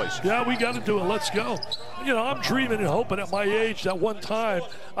those two places. Yeah, we got to do it. Let's go. You know, I'm dreaming and hoping at my age that one time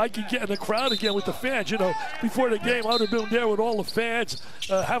I could get in the crowd again with the fans. You know, before the game, I would have been there with all the fans,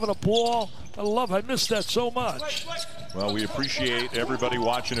 having a ball. I miss that so much. Well, we appreciate everybody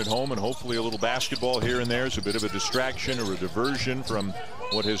watching at home, and hopefully a little basketball here and there is a bit of a distraction or a diversion from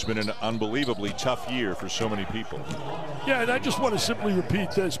what has been an unbelievably tough year for so many people. Yeah, and I just want to simply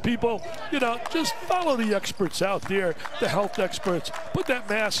repeat this. People, you know, just follow the experts out there, the health experts. Put that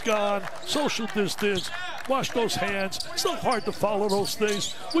mask on, social distance, wash those hands. It's not hard to follow those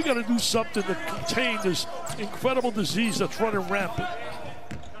things. We got to do something to contain this incredible disease that's running rampant.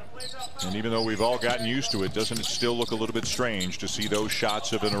 And even though we've all gotten used to it, doesn't it still look a little bit strange to see those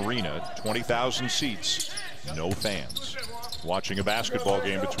shots of an arena, 20,000 seats, no fans, watching a basketball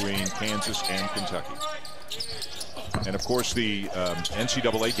game between Kansas and Kentucky? And of course the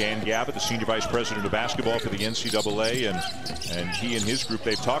NCAA, Dan Gavitt, the senior vice president of basketball for the NCAA, and he and his group,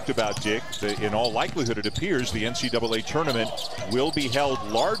 they've talked about, Dick, in all likelihood it appears the NCAA tournament will be held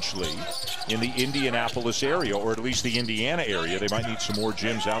largely in the Indianapolis area, or at least the Indiana area. They might need some more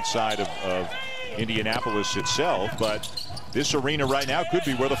gyms outside of Indianapolis itself, but this arena right now could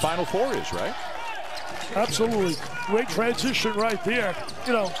be where the Final Four is, right? Absolutely. Great transition right there.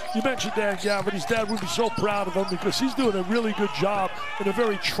 You know, you mentioned Dan Gavitt. His dad would be so proud of him because he's doing a really good job in a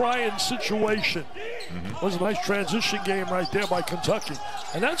very trying situation. It was a nice transition game right there by Kentucky.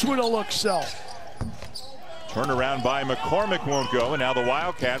 And that's where they'll excel. Turnaround by McCormick won't go, and now the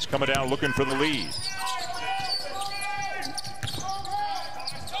Wildcats coming down looking for the lead.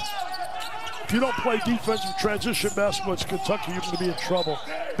 If you don't play defensive transition basketball against Kentucky, you're going to be in trouble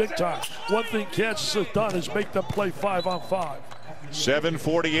big time. One thing Kansas has done is make them play 5-on-5.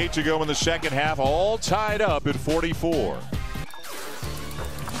 7:48 to go in the second half, all tied up at 44.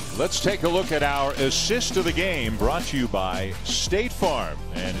 Let's take a look at our assist of the game, brought to you by State Farm.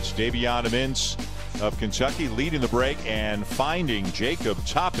 And it's Davion Mintz of Kentucky leading the break and finding Jacob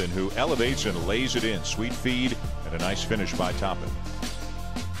Toppin, who elevates and lays it in. Sweet feed and a nice finish by Toppin.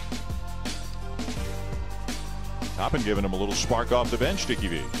 Toppin giving him a little spark off the bench, Dickie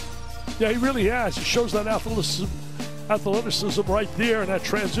V. Yeah, he really has. He shows that athleticism athleticism right there in that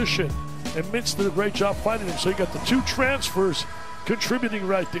transition. And Mintz did a great job finding him. So you got the two transfers contributing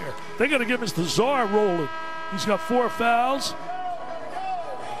right there. They got to get Mr. Sarr rolling. He's got 4 fouls.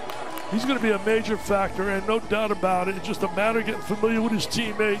 He's going to be a major factor, and no doubt about it. It's just a matter of getting familiar with his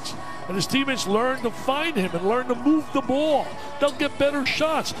teammates. And his teammates learn to find him and learn to move the ball. They'll get better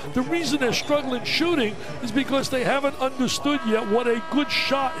shots. The reason they're struggling shooting is because they haven't understood yet what a good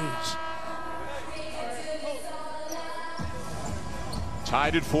shot is.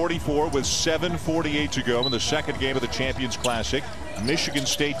 Tied at 44 with 7:48 to go in the second game of the Champions Classic. Michigan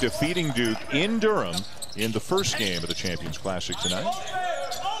State defeating Duke in Durham in the first game of the Champions Classic tonight.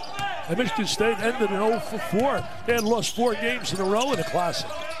 And Michigan State ended in 0 for 4. They had lost 4 games in a row in the Classic.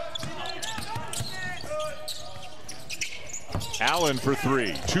 Allen for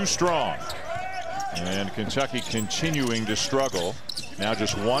 3, too strong. And Kentucky continuing to struggle. Now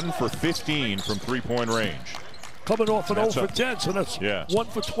just 1 for 15 from three-point range. Coming off an 0 for 10, so that's 1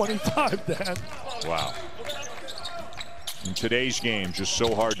 for 25, Dan. Wow. In today's game, just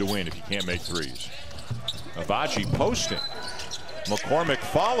so hard to win if you can't make threes. Avachi posting. McCormick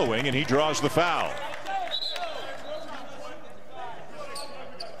following, and he draws the foul.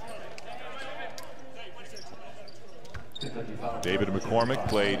 David McCormick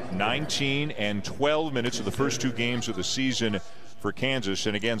played 19 and 12 minutes of the first 2 games of the season for Kansas.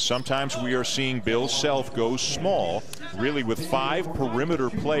 And again, sometimes we are seeing Bill Self go small, really with 5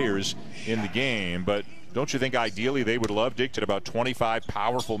 perimeter players in the game. But don't you think ideally they would love, Dick, to about 25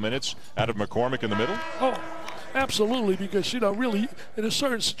 powerful minutes out of McCormick in the middle? Oh, absolutely, because, you know, really, in a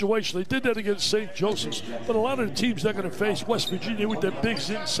certain situation, they did that against St. Joseph's. But a lot of the teams they're going to face, West Virginia with their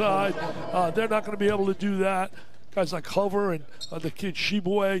bigs inside, they're not going to be able to do that. Guys like Hover and the kid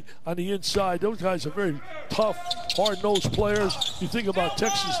Sheboy on the inside, those guys are very tough, hard-nosed players. You think about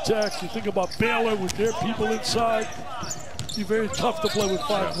Texas Tech, you think about Baylor with their people inside. It'd be very tough to play with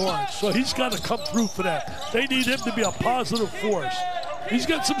 5 guards. So he's got to come through for that. They need him to be a positive force. He's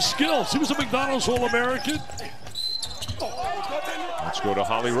got some skills. He was a McDonald's All-American. Let's go to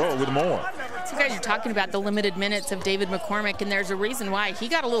Holly Rowe with more. You guys are talking about the limited minutes of David McCormick, and there's a reason why. He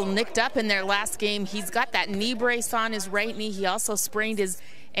got a little nicked up in their last game. He's got that knee brace on his right knee. He also sprained his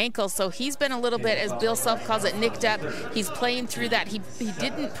ankle, so he's been a little bit, as Bill Self calls it, nicked up. He's playing through that. He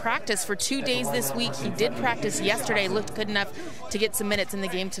didn't practice for 2 days this week. He did practice yesterday, looked good enough to get some minutes in the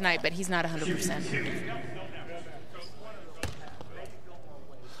game tonight, but he's not 100%.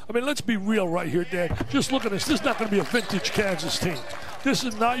 I mean, let's be real right here, Dan. Just look at this. This is not going to be a vintage Kansas team. This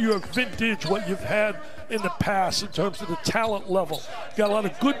is not your vintage, what you've had in the past in terms of the talent level. You got a lot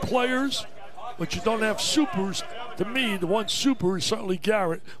of good players, but you don't have supers. To me, the one super is certainly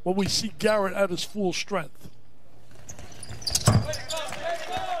Garrett, when we see Garrett at his full strength.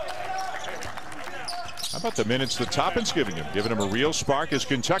 How about the minutes that Toppin's giving him a real spark as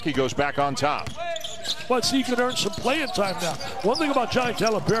Kentucky goes back on top. But see, he can earn some playing time now. One thing about John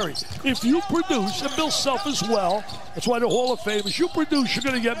Calipari, if you produce, and Bill Self as well, that's why the Hall of Fame is, you produce, you're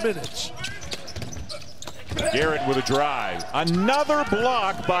going to get minutes. Garrett with a drive. Another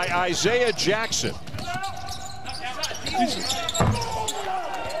block by Isaiah Jackson.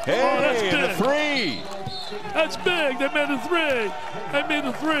 Hey, that's the 3. That's big. They made a 3. They made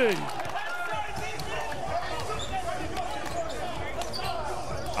a 3.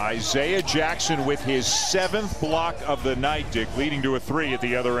 Isaiah Jackson with his 7th block of the night, Dick, leading to a 3 at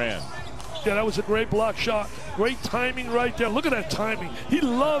the other end. Yeah, that was a great block shot. Great timing right there. Look at that timing. He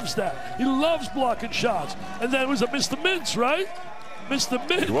loves that. He loves blocking shots. And then it was a Mr. Mintz, right? Mr.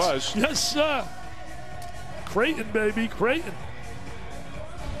 Mintz. It was. Yes, sir. Creighton, baby, Creighton.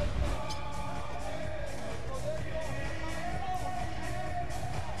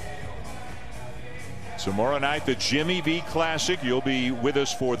 Tomorrow night, the Jimmy V Classic. You'll be with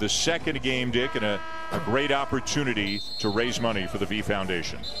us for the second game, Dick, and a great opportunity to raise money for the V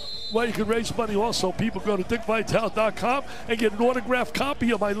Foundation. Well, you can raise money also. People go to dickvitale.com and get an autographed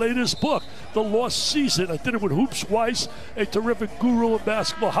copy of my latest book, The Lost Season. I did it with Hoops Weiss, a terrific guru in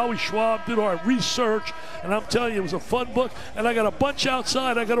basketball. Howie Schwab did our research, and I'm telling you, it was a fun book. And I got a bunch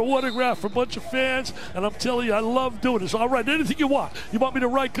outside. I got an autograph for a bunch of fans, and I'm telling you, I love doing this. I'll write anything you want. You want me to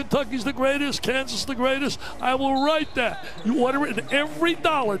write Kentucky's the greatest, Kansas the greatest? I will write that. You order it, and every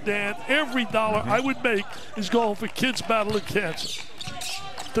dollar, Dan, every dollar I would make is going for kids battling cancer.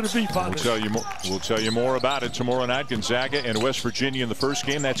 To the V Foundation. We'll tell you more about it tomorrow night. Gonzaga and West Virginia in the first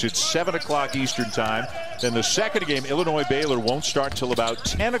game. That's at 7 o'clock Eastern time. Then the second game, Illinois-Baylor, won't start till about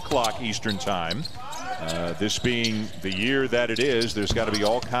 10 o'clock Eastern time. This being the year that it is, there's got to be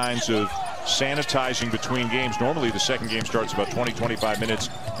all kinds of sanitizing between games. Normally the second game starts about 20-25 minutes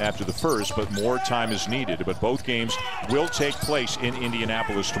after the first, but more time is needed. But both games will take place in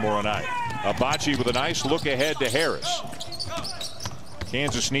Indianapolis tomorrow night. Abachi with a nice look ahead to Harris.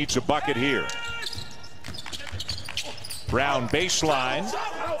 Kansas needs a bucket here. Brown baseline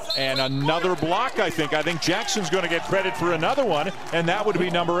and another block. I think Jackson's going to get credit for another one, and that would be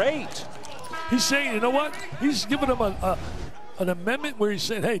number 8. He's saying, you know what? He's giving him an amendment where he's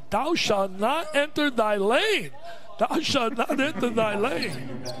saying, hey, thou shalt not enter thy lane. Thou shalt not enter thy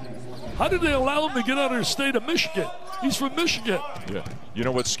lane. How did they allow him to get out of the state of Michigan? He's from Michigan. Yeah. You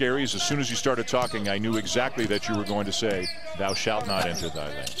know what's scary is as soon as you started talking, I knew exactly that you were going to say, thou shalt not enter thy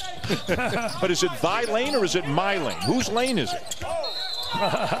lane. But is it thy lane or is it my lane? Whose lane is it?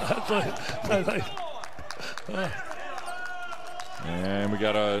 And we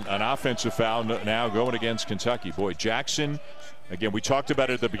got an offensive foul now going against Kentucky. Boy, Jackson, again, we talked about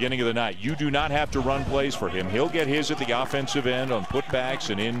it at the beginning of the night. You do not have to run plays for him. He'll get his at the offensive end on putbacks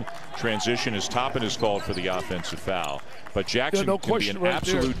and in transition as Toppin is called for the offensive foul. But Jackson can be an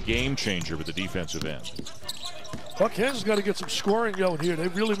absolute game changer with the defensive end. Well, Kansas got to get some scoring going here.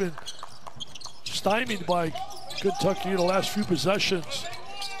 They've really been stymied by Kentucky in the last few possessions.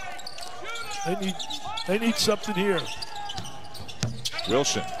 They need something here.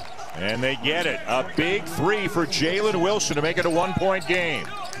 Wilson, and they get it. A big 3 for Jalen Wilson to make it a 1-point game.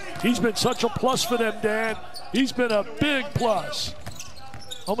 He's been such a plus for them, Dan. He's been a big plus.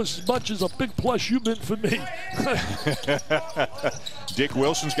 Almost as much as a big plus you've been for me. Dick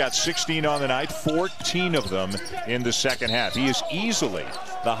Wilson's got 16 on the night, 14 of them in the second half. He is easily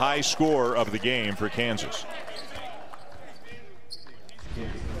the high scorer of the game for Kansas.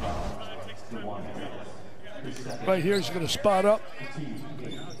 Right here, he's going to spot up.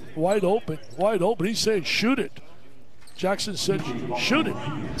 Wide open, wide open. He's saying, shoot it. Jackson said, shoot it.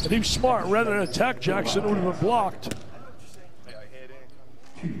 And he was smart. Rather than attack Jackson, it would have been blocked.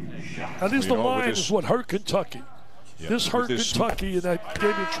 And this, the line is what hurt Kentucky. Yep. This hurt Kentucky in that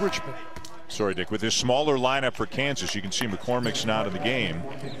game against Richmond. Sorry, Dick. With this smaller lineup for Kansas, you can see McCormick's not in the game.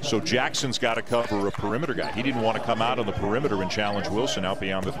 So Jackson's got to cover a perimeter guy. He didn't want to come out on the perimeter and challenge Wilson out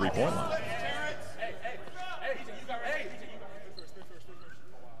beyond the three-point line.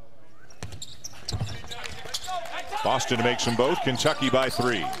 Boston to make them both. Kentucky by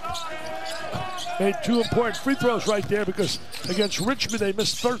 3. Made 2 important free throws right there because against Richmond they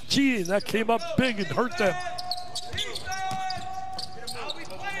missed 13. That came up big and hurt them.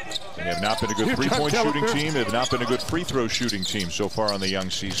 They have not been a good three-point shooting team. They have not been a good free throw shooting team so far on the young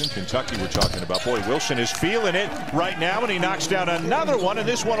season. Kentucky we're talking about. Boy, Wilson is feeling it right now, and he knocks down another one, and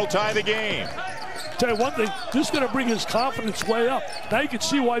this one will tie the game. Tell you one thing, this is going to bring his confidence way up. Now you can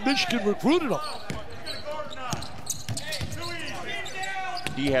see why Michigan recruited him.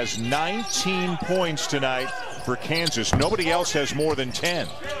 He has 19 points tonight for Kansas. Nobody else has more than 10.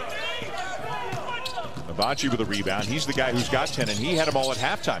 Abachi with a rebound. He's the guy who's got 10, and he had them all at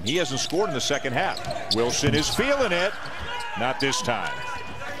halftime. He hasn't scored in the second half. Wilson is feeling it. Not this time.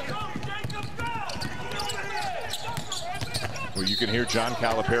 Well, you can hear John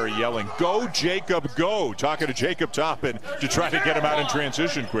Calipari yelling, "Go, Jacob, go!" Talking to Jacob Toppin to try to get him out in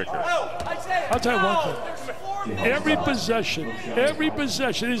transition quicker. I'll tell you one thing. Every possession,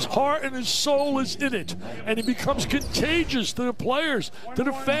 his heart and his soul is in it. And it becomes contagious to the players, to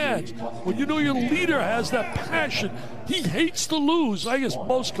the fans. When you know your leader has that passion, he hates to lose. I guess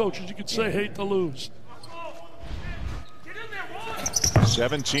most coaches, you could say, hate to lose.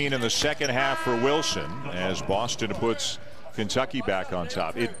 17 in the second half for Wilson as Boston puts Kentucky back on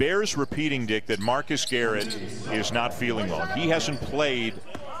top. It bears repeating, Dick, that Marcus Garrett is not feeling well. He hasn't played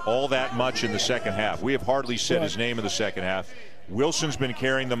all that much in the second half. We have hardly said his name in the second half. Wilson's been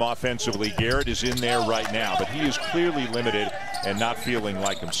carrying them offensively. Garrett is in there right now, but he is clearly limited and not feeling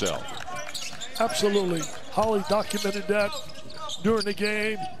like himself. Absolutely. Holly documented that during the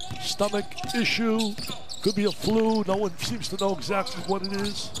game. Stomach issue. Could be a flu. No one seems to know exactly what it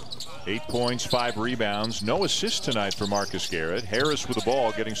is. 8 points, 5 rebounds. No assists tonight for Marcus Garrett. Harris with the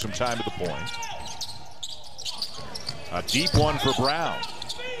ball, getting some time at the point. A deep one for Brown.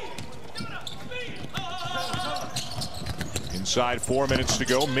 Inside 4 minutes to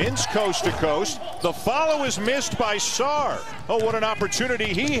go. Mintz coast to coast. The follow is missed by Sarr. Oh, what an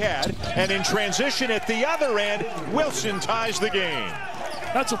opportunity he had. And in transition at the other end, Wilson ties the game.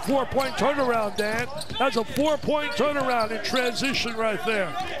 That's a 4-point turnaround, Dan. That's a 4-point turnaround in transition right there.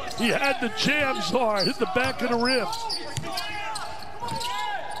 He had the jam, Sarr, hit the back of the rim.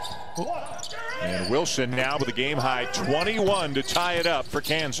 And Wilson now with a game-high 21 to tie it up for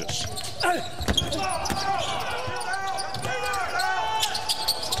Kansas.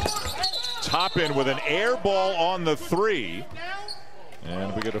 Toppin with an air ball on the 3.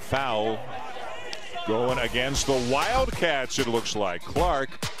 And we get a foul going against the Wildcats, it looks like. Clark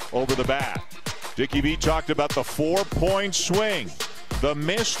over the bat. Dickie B talked about the 4-point swing. The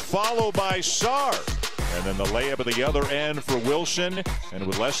missed followed by Sarr. And then the layup at the other end for Wilson. And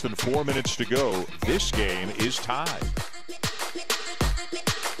with less than 4 minutes to go, this game is tied.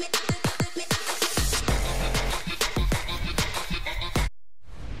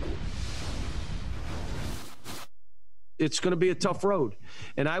 It's going to be a tough road.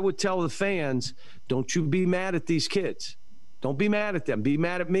 And I would tell the fans, don't you be mad at these kids. Don't be mad at them. Be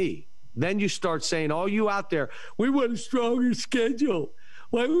mad at me. Then you start saying, all you out there, we want a stronger schedule.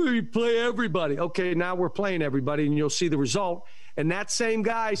 Why would we play everybody? Okay, now we're playing everybody, and you'll see the result. And that same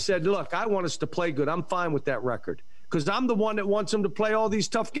guy said, look, I want us to play good. I'm fine with that record because I'm the one that wants them to play all these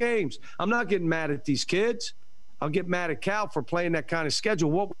tough games. I'm not getting mad at these kids. I'll get mad at Cal for playing that kind of schedule.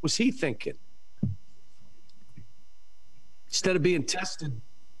 What was he thinking? Instead of being tested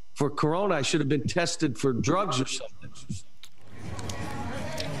for corona, I should have been tested for drugs or something.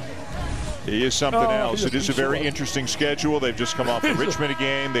 He is something else. It is a very interesting schedule. They've just come off the Richmond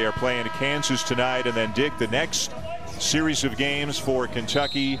game. They are playing Kansas tonight. And then, Dick, the next series of games for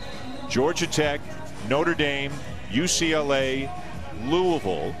Kentucky, Georgia Tech, Notre Dame, UCLA,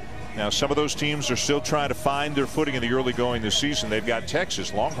 Louisville. Now, some of those teams are still trying to find their footing in the early going this season. They've got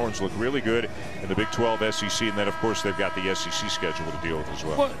Texas. Longhorns look really good in the Big 12 SEC. And then, of course, they've got the SEC schedule to deal with as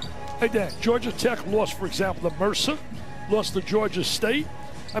well. Hey, Dan, Georgia Tech lost, for example, to Mercer, lost to Georgia State.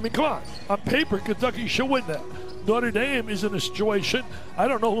 I mean, come on. On paper, Kentucky should win that. Notre Dame is in a situation, I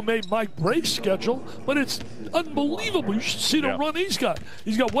don't know who made Mike Brake's schedule, but it's unbelievable. You should see the run he's got.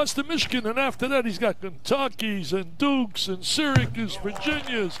 He's got Western Michigan, and after that he's got Kentucky's and Duke's and Syracuse,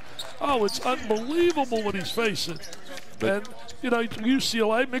 Virginia's. Oh, it's unbelievable what he's facing. And, you know,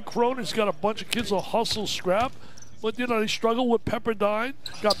 UCLA, Mick Cronin's got a bunch of kids who'll hustle, scrap. But, you know, they struggle with Pepperdine,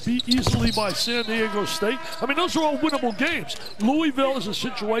 got beat easily by San Diego State. I mean, those are all winnable games. Louisville is a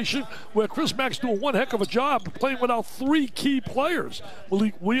situation where Chris Mack's doing one heck of a job playing without 3 key players.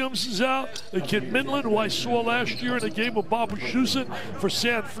 Malik Williams is out. The kid Midland, who I saw last year in a game with Bob Wischusen for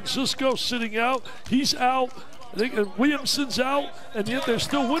San Francisco, sitting out. He's out. I think Williamson's out, and yet they're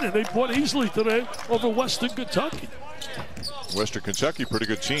still winning. They won easily today over Western Kentucky. Western Kentucky, pretty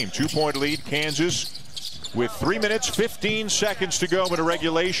good team. 2-point lead, Kansas, with 3 minutes, 15 seconds to go into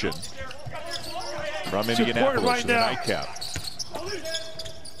regulation from Indianapolis right to the nightcap.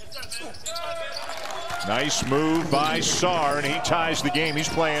 Nice move by Sarr, and he ties the game. He's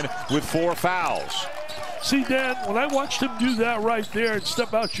playing with 4 fouls. See, Dan, when I watched him do that right there and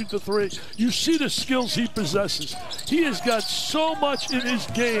step out, shoot the 3, you see the skills he possesses. He has got so much in his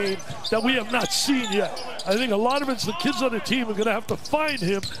game that we have not seen yet. I think a lot of it's the kids on the team are going to have to find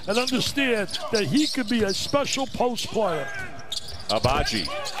him and understand that he could be a special post player. Abaji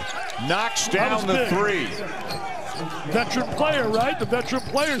knocks down the 3. Veteran player, right? The veteran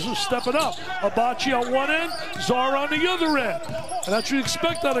players are stepping up. Abaji on one end, Sarr on the other end. And that's what you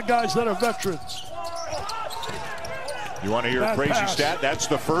expect out of guys that are veterans. You want to hear a crazy stat? That's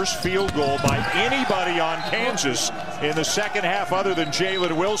the first field goal by anybody on Kansas in the second half other than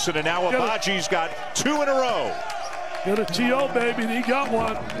Jalen Wilson. And now Abaji's got 2 in a row. Got a TO, baby. He got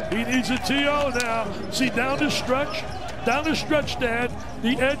one. He needs a TO now. See, down the stretch, Dan,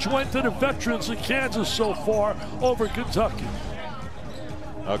 the edge went to the veterans in Kansas so far over Kentucky.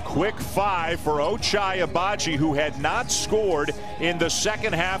 A quick 5 for Ochai Abaji, who had not scored in the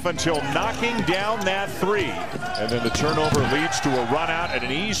second half until knocking down that 3. And then the turnover leads to a run out and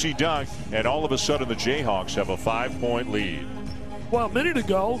an easy dunk. And all of a sudden the Jayhawks have a 5-point lead. Well, a minute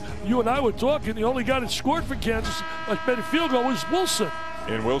ago, you and I were talking. The only guy that scored for Kansas, made a field goal, was Wilson.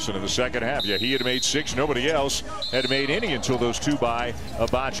 In Wilson in the second half. Yeah, he had made 6. Nobody else had made any until those 2 by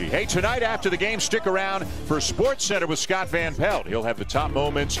Abaji. Hey, tonight after the game, stick around for SportsCenter with Scott Van Pelt. He'll have the top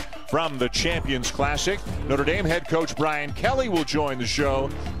moments from the Champions Classic. Notre Dame head coach Brian Kelly will join the show.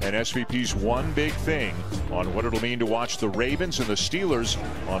 And SVP's One Big Thing on what it'll mean to watch the Ravens and the Steelers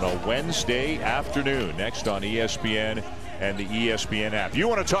on a Wednesday afternoon. Next on ESPN and the ESPN app. You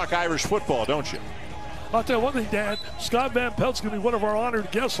want to talk Irish football, don't you? I'll tell you one thing, Dan. Scott Van Pelt's going to be one of our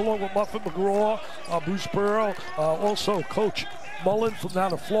honored guests, along with Muffin McGraw, Bruce Pearl, also Coach Mullen from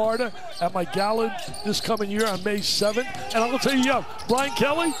down of Florida at my gala this coming year on May 7th. And I'm going to tell you, Brian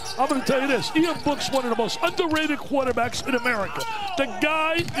Kelly, I'm going to tell you this. Ian Book's one of the most underrated quarterbacks in America. The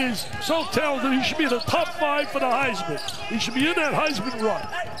guy is so talented, he should be in the top 5 for the Heisman. He should be in that Heisman run.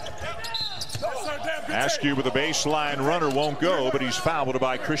 Askew with a baseline runner won't go, but he's fouled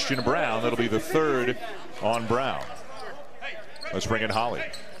by Christian Brown. That'll be the 3rd on Brown. Let's bring in Holly.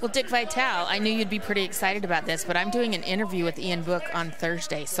 Well, Dick Vitale, I knew you'd be pretty excited about this, but I'm doing an interview with Ian Book on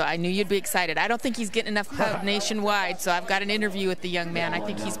Thursday, so I knew you'd be excited. I don't think he's getting enough pub nationwide, so I've got an interview with the young man. I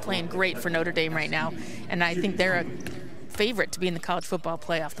think he's playing great for Notre Dame right now, and I think they're a favorite to be in the college football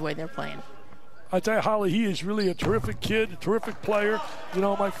playoff the way they're playing. I tell you, Holly, he is really a terrific kid, a terrific player. You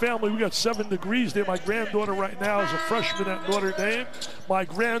know, my family, we got 7 degrees there. My granddaughter right now is a freshman at Notre Dame. My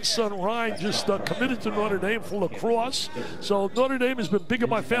grandson, Ryan, just committed to Notre Dame for lacrosse. So Notre Dame has been big in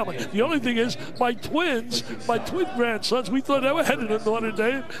my family. The only thing is, my twin grandsons, we thought they were headed to Notre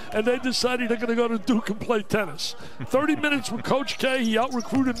Dame, and they decided they're going to go to Duke and play tennis. 30 minutes with Coach K. He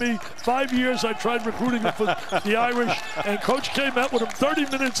out-recruited me. 5 years I tried recruiting him for the Irish, and Coach K met with him 30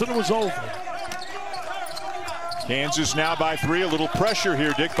 minutes, and it was over. Kansas now by 3. A little pressure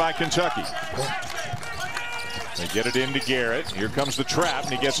here, Dick, by Kentucky. They get it into Garrett. Here comes the trap,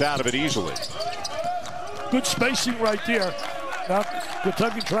 and he gets out of it easily. Good spacing right there. Now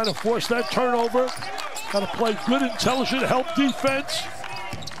Kentucky trying to force that turnover. Got to play good, intelligent, help defense.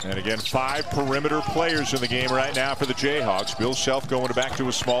 And again, 5 perimeter players in the game right now for the Jayhawks. Bill Self going back to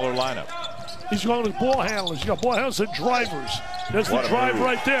a smaller lineup. He's going to ball handlers. You got ball handlers and drivers. There's the drive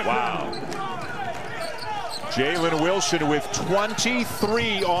right there. Wow. Jalen Wilson with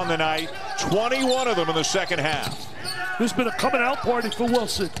 23 on the night, 21 of them in the second half. There's been a coming out party for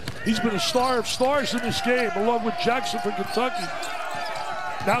Wilson. He's been a star of stars in this game, along with Jackson for Kentucky.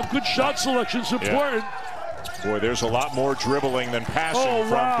 Now good shot selection is important. Yeah. Boy, there's a lot more dribbling than passing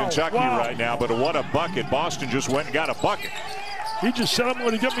from Kentucky right now, but what a bucket. Boston just went and got a bucket. He just said, I'm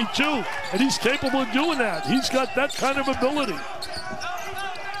going to get me 2, and he's capable of doing that. He's got that kind of ability.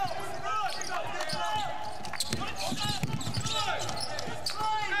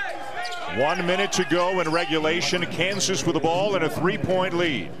 One minute to go in regulation. Kansas with the ball and a 3-point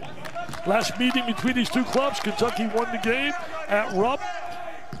lead. Last meeting between these two clubs, Kentucky won the game at Rupp.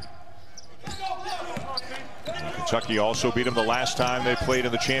 Kentucky also beat them the last time they played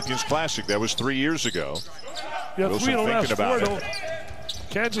in the Champions Classic. That was 3 years ago. Yeah, Wilson 3 in the last 4, though. it.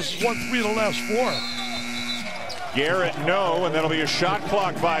 Kansas has won 3 in the last 4. Garrett, no, and that'll be a shot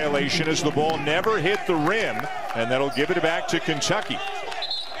clock violation as the ball never hit the rim, and that'll give it back to Kentucky.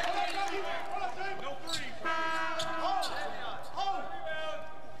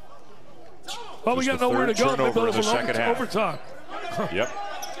 Well, we got nowhere to go. Turnover in the second half. Overtime. Yep.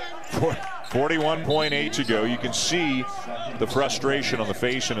 41.8 to go. You can see the frustration on the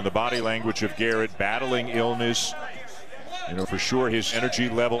face and in the body language of Garrett, battling illness. You know, for sure his energy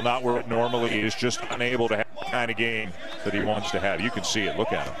level not where it normally is, just unable to have the kind of game that he wants to have. You can see it.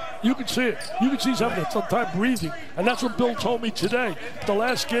 Look at him. You can see it. You can see he's having a tough time breathing. And that's what Bill told me today. The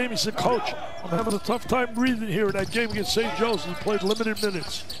last game, he said, Coach, I'm having a tough time breathing here in that game against St. Joe's. He played limited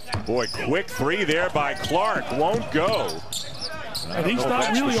minutes. Boy, quick 3 there by Clark. Won't go. And he's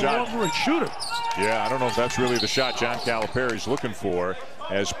not really a long-range shooter. Yeah, I don't know if that's really the shot John Calipari's looking for.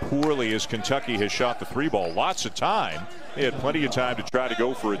 As poorly as Kentucky has shot the 3 ball. Lots of time. They had plenty of time to try to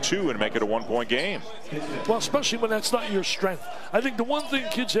go for a 2 and make it a 1-point game. Well, especially when that's not your strength. I think the one thing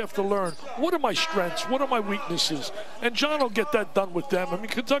kids have to learn, what are my strengths? What are my weaknesses? And John will get that done with them. I mean,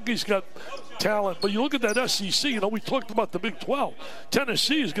 Kentucky's got talent, but you look at that SEC, you know, we talked about the Big 12.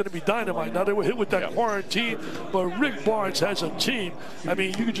 Tennessee is going to be dynamite. Now, they were hit with that quarantine, but Rick Barnes has a team. I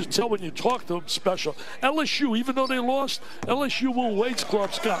mean, you can just tell when you talk to them special. LSU, even though they lost, LSU Will Wade's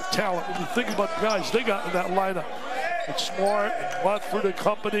club's got talent. When you think about the guys they got in that lineup. It's Smart, and Watford and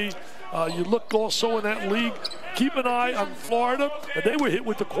company. You look also in that league. Keep an eye on Florida, and they were hit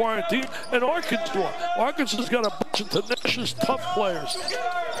with the quarantine. And Arkansas. Arkansas's got a bunch of tenacious, tough players.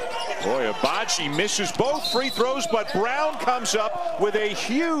 Boy, Abachi misses both free throws, but Brown comes up with a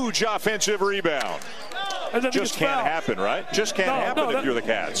huge offensive rebound. And then just can't happen, right? Just can't happen if you're the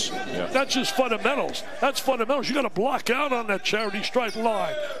Cats. Yeah. That's just fundamentals. That's fundamentals. You got to block out on that charity stripe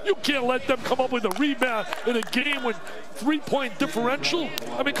line. You can't let them come up with a rebound in a game with 3-point differential.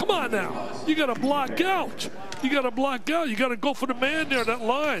 I mean, come on now. You got to block out. You got to block out. You got to go for the man there, that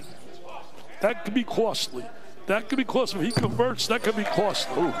line. That could be costly. That could be costly. If he converts, that could be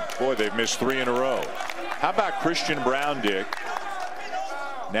costly. Ooh, boy, they've missed 3 in a row. How about Christian Brown, Dick?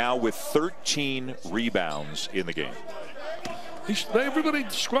 Now with 13 rebounds in the game. Everybody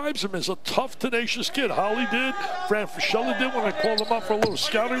describes him as a tough, tenacious kid. Holly did. Fran Fischella did when I called him up for a little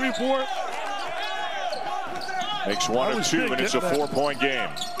scouting report. Makes 1 of 2, and it's a 4-point game.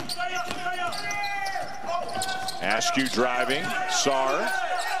 Askew driving. Sarr.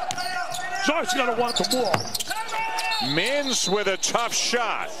 Sarr's got to want the ball. Mintz with a tough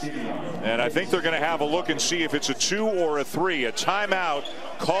shot. And I think they're going to have a look and see if it's a 2 or a 3. A timeout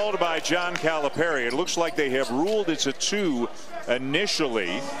called by John Calipari. It looks like they have ruled it's a 2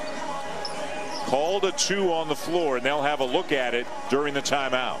 initially. Called a 2 on the floor, and they'll have a look at it during the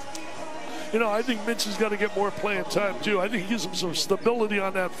timeout. You know, I think Mintz has got to get more playing time, too. I think he gives him some stability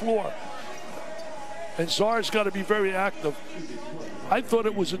on that floor. And Sarr's got to be very active. I thought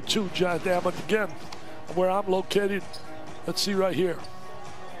it was a 2, John, but again, where I'm located, let's see right here.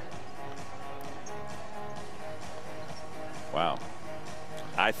 Wow.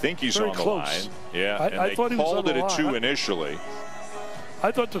 I think he's very on the close. line. Yeah, I they thought he was called on it the a line. 2 initially.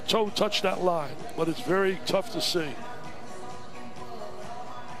 I thought the toe touched that line, but it's very tough to see.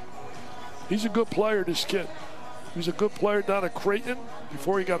 He's a good player, this kid. He was a good player down at Creighton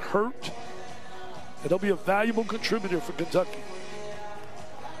before he got hurt. And he'll be a valuable contributor for Kentucky.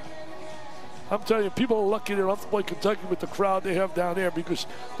 I'm telling you, people are lucky they don't have to play Kentucky with the crowd they have down there because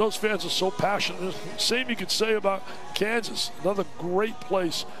those fans are so passionate. Same you could say about Kansas, another great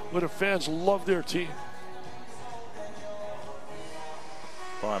place where the fans love their team.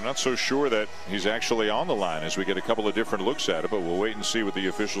 Well, I'm not so sure that he's actually on the line as we get a couple of different looks at it, but we'll wait and see what the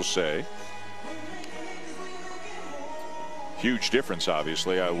officials say. Huge difference,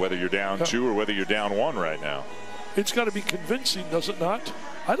 obviously, whether you're down 2 or whether you're down 1 right now. It's got to be convincing, does it not?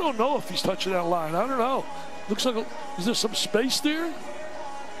 I don't know if he's touching that line. I don't know. Looks like, is there some space there?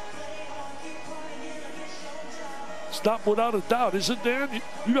 It's not without a doubt, is it, Dan?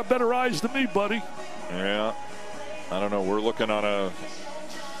 You got better eyes than me, buddy. Yeah. I don't know. We're looking on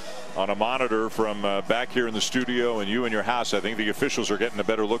a monitor from back here in the studio, and you in your house. I think the officials are getting a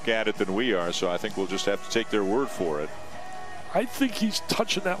better look at it than we are, so I think we'll just have to take their word for it. I think he's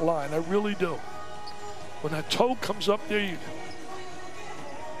touching that line. I really do. When that toe comes up there,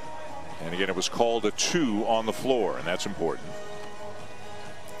 and again, it was called a 2 on the floor, and that's important.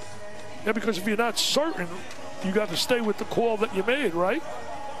 Yeah, because if you're not certain, you got to stay with the call that you made, right?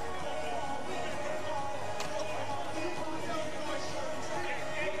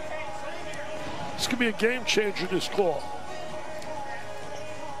 This could be a game changer, this call.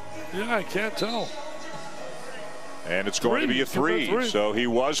 Yeah, I can't tell. And it's going to be a 3. So he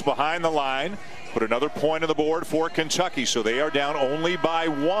was behind the line. Put another point on the board for Kentucky. So they are down only by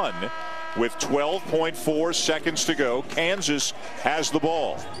 1 with 12.4 seconds to go. Kansas has the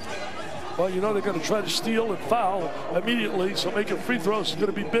ball. Well, you know they're going to try to steal and foul immediately. So making free throws is going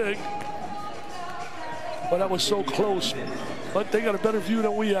to be big. But that was so close. But they got a better view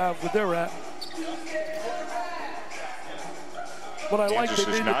than we have where they're at. But I like they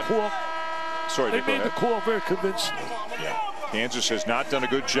made the call. They made the call very convincing. Yeah. Kansas has not done a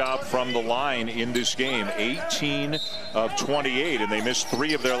good job from the line in this game. 18 of 28, and they missed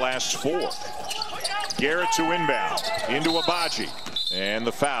 3 of their last 4. Garrett to inbound into Abaji, and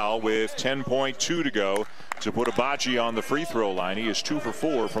the foul with 10.2 to go to put Abaji on the free throw line. He is 2 for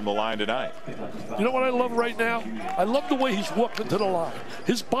 4 from the line tonight. You know what I love right now? I love the way he's walking to the line.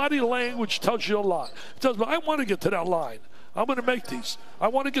 His body language tells you a lot. It tells me, I want to get to that line. I'm going to make these. I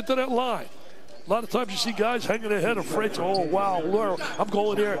want to get to that line. A lot of times you see guys hanging their head afraid to, oh, wow, I'm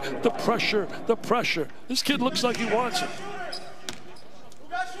going there. The pressure, the pressure. This kid looks like he wants it.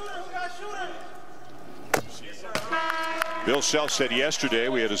 Bill Self said yesterday,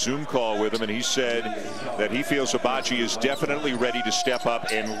 we had a Zoom call with him, and he said that he feels Abaji is definitely ready to step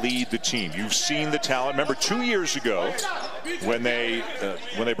up and lead the team. You've seen the talent. Remember 2 years ago when they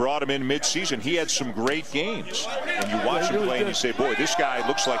brought him in mid-season, he had some great games. And you watch him play and you say, boy, this guy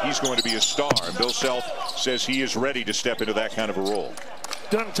looks like he's going to be a star. And Bill Self says he is ready to step into that kind of a role.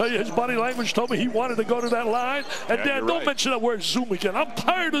 Did I tell you his body language told me he wanted to go to that line? And yeah, Dan, don't mention that word Zoom again. I'm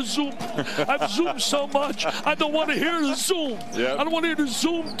tired of Zoom. I've Zoomed so much, I don't want to hear the Zoom. Yep. I don't want to hear the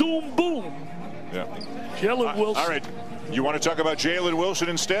Zoom, doom, boom. Yeah. Jalen Wilson. All right. You want to talk about Jalen Wilson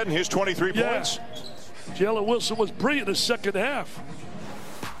instead and his 23 points? Jalen Wilson was brilliant in the second half.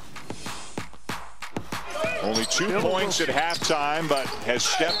 Only 2 points at halftime, but has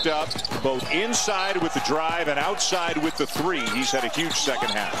stepped up both inside with the drive and outside with the 3. He's had a huge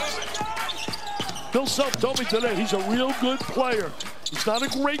second half. Bill Self told me today he's a real good player. He's not a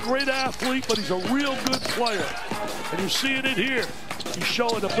great athlete, but he's a real good player. And you're seeing it here. He's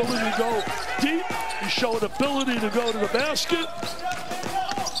showing ability to go deep. He's showing ability to go to the basket.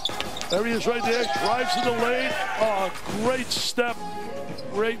 There he is right there. Drives to the lane. Oh, great step.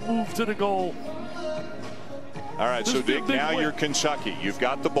 Great move to the goal. All right, so Dick, now you're Kentucky. You've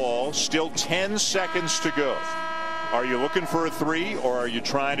got the ball. Still 10 seconds to go. Are you looking for a 3, or are you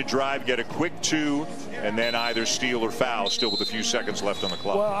trying to drive, get a quick 2, and then either steal or foul, still with a few seconds left on the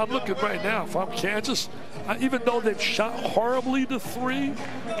clock? Well, I'm looking right now. If I'm Kansas, even though they've shot horribly to 3,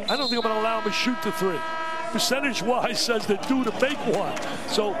 I don't think I'm going to allow them to shoot to 3. Percentage-wise says they're due to make 1.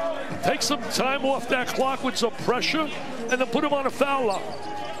 So take some time off that clock with some pressure, and then put him on a foul line.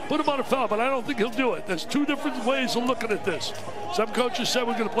 Put him on a foul, but I don't think he'll do it. There's 2 different ways of looking at this. Some coaches say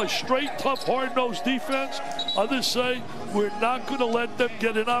we're going to play straight, tough, hard-nosed defense. Others say we're not going to let them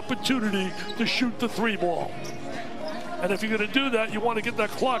get an opportunity to shoot the 3 ball. And if you're going to do that, you want to get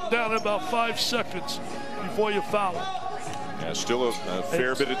that clock down at about 5 seconds before you foul it. Yeah, still a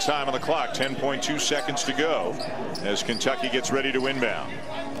fair bit of time on the clock. 10.2 seconds to go as Kentucky gets ready to inbound.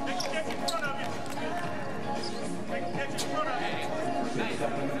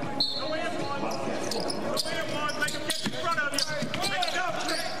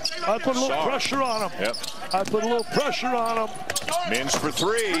 I put a little Sarr. pressure on him. Yep. I put a little pressure on him. Mintz for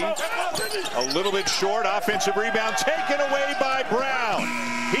 3. A little bit short. Offensive rebound taken away by Brown.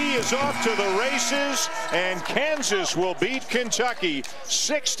 He is off to the races, and Kansas will beat Kentucky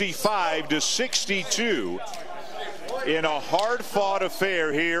 65-62 in a hard-fought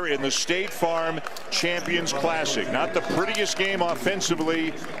affair here in the State Farm Champions Classic. Not the prettiest game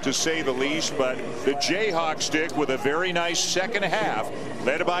offensively, to say the least, but the Jayhawks stick with a very nice second half,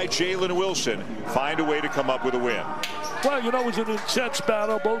 led by Jalen Wilson, find a way to come up with a win. Well, you know, it was an intense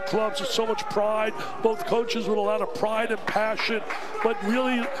battle. Both clubs with so much pride. Both coaches with a lot of pride and passion. But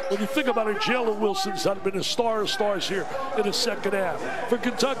really, when you think about it, Jalen Wilson's been a star of stars here in the second half. For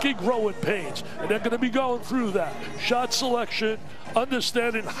Kentucky, growing pains. And they're going to be going through that. Shot selection,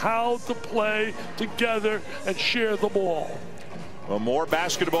 understanding how to play together and share the ball. Well, more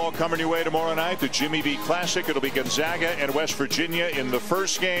basketball coming your way tomorrow night. The Jimmy V Classic. It'll be Gonzaga and West Virginia in the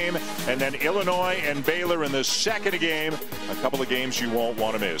first game, and then Illinois and Baylor in the second game. A couple of games you won't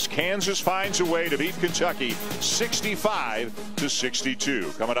want to miss. Kansas finds a way to beat Kentucky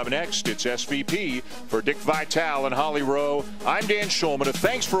 65-62. Coming up next, it's SVP for Dick Vitale and Holly Rowe. I'm Dan Schulman.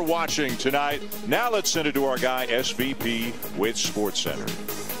 Thanks for watching tonight. Now let's send it to our guy SVP with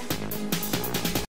SportsCenter.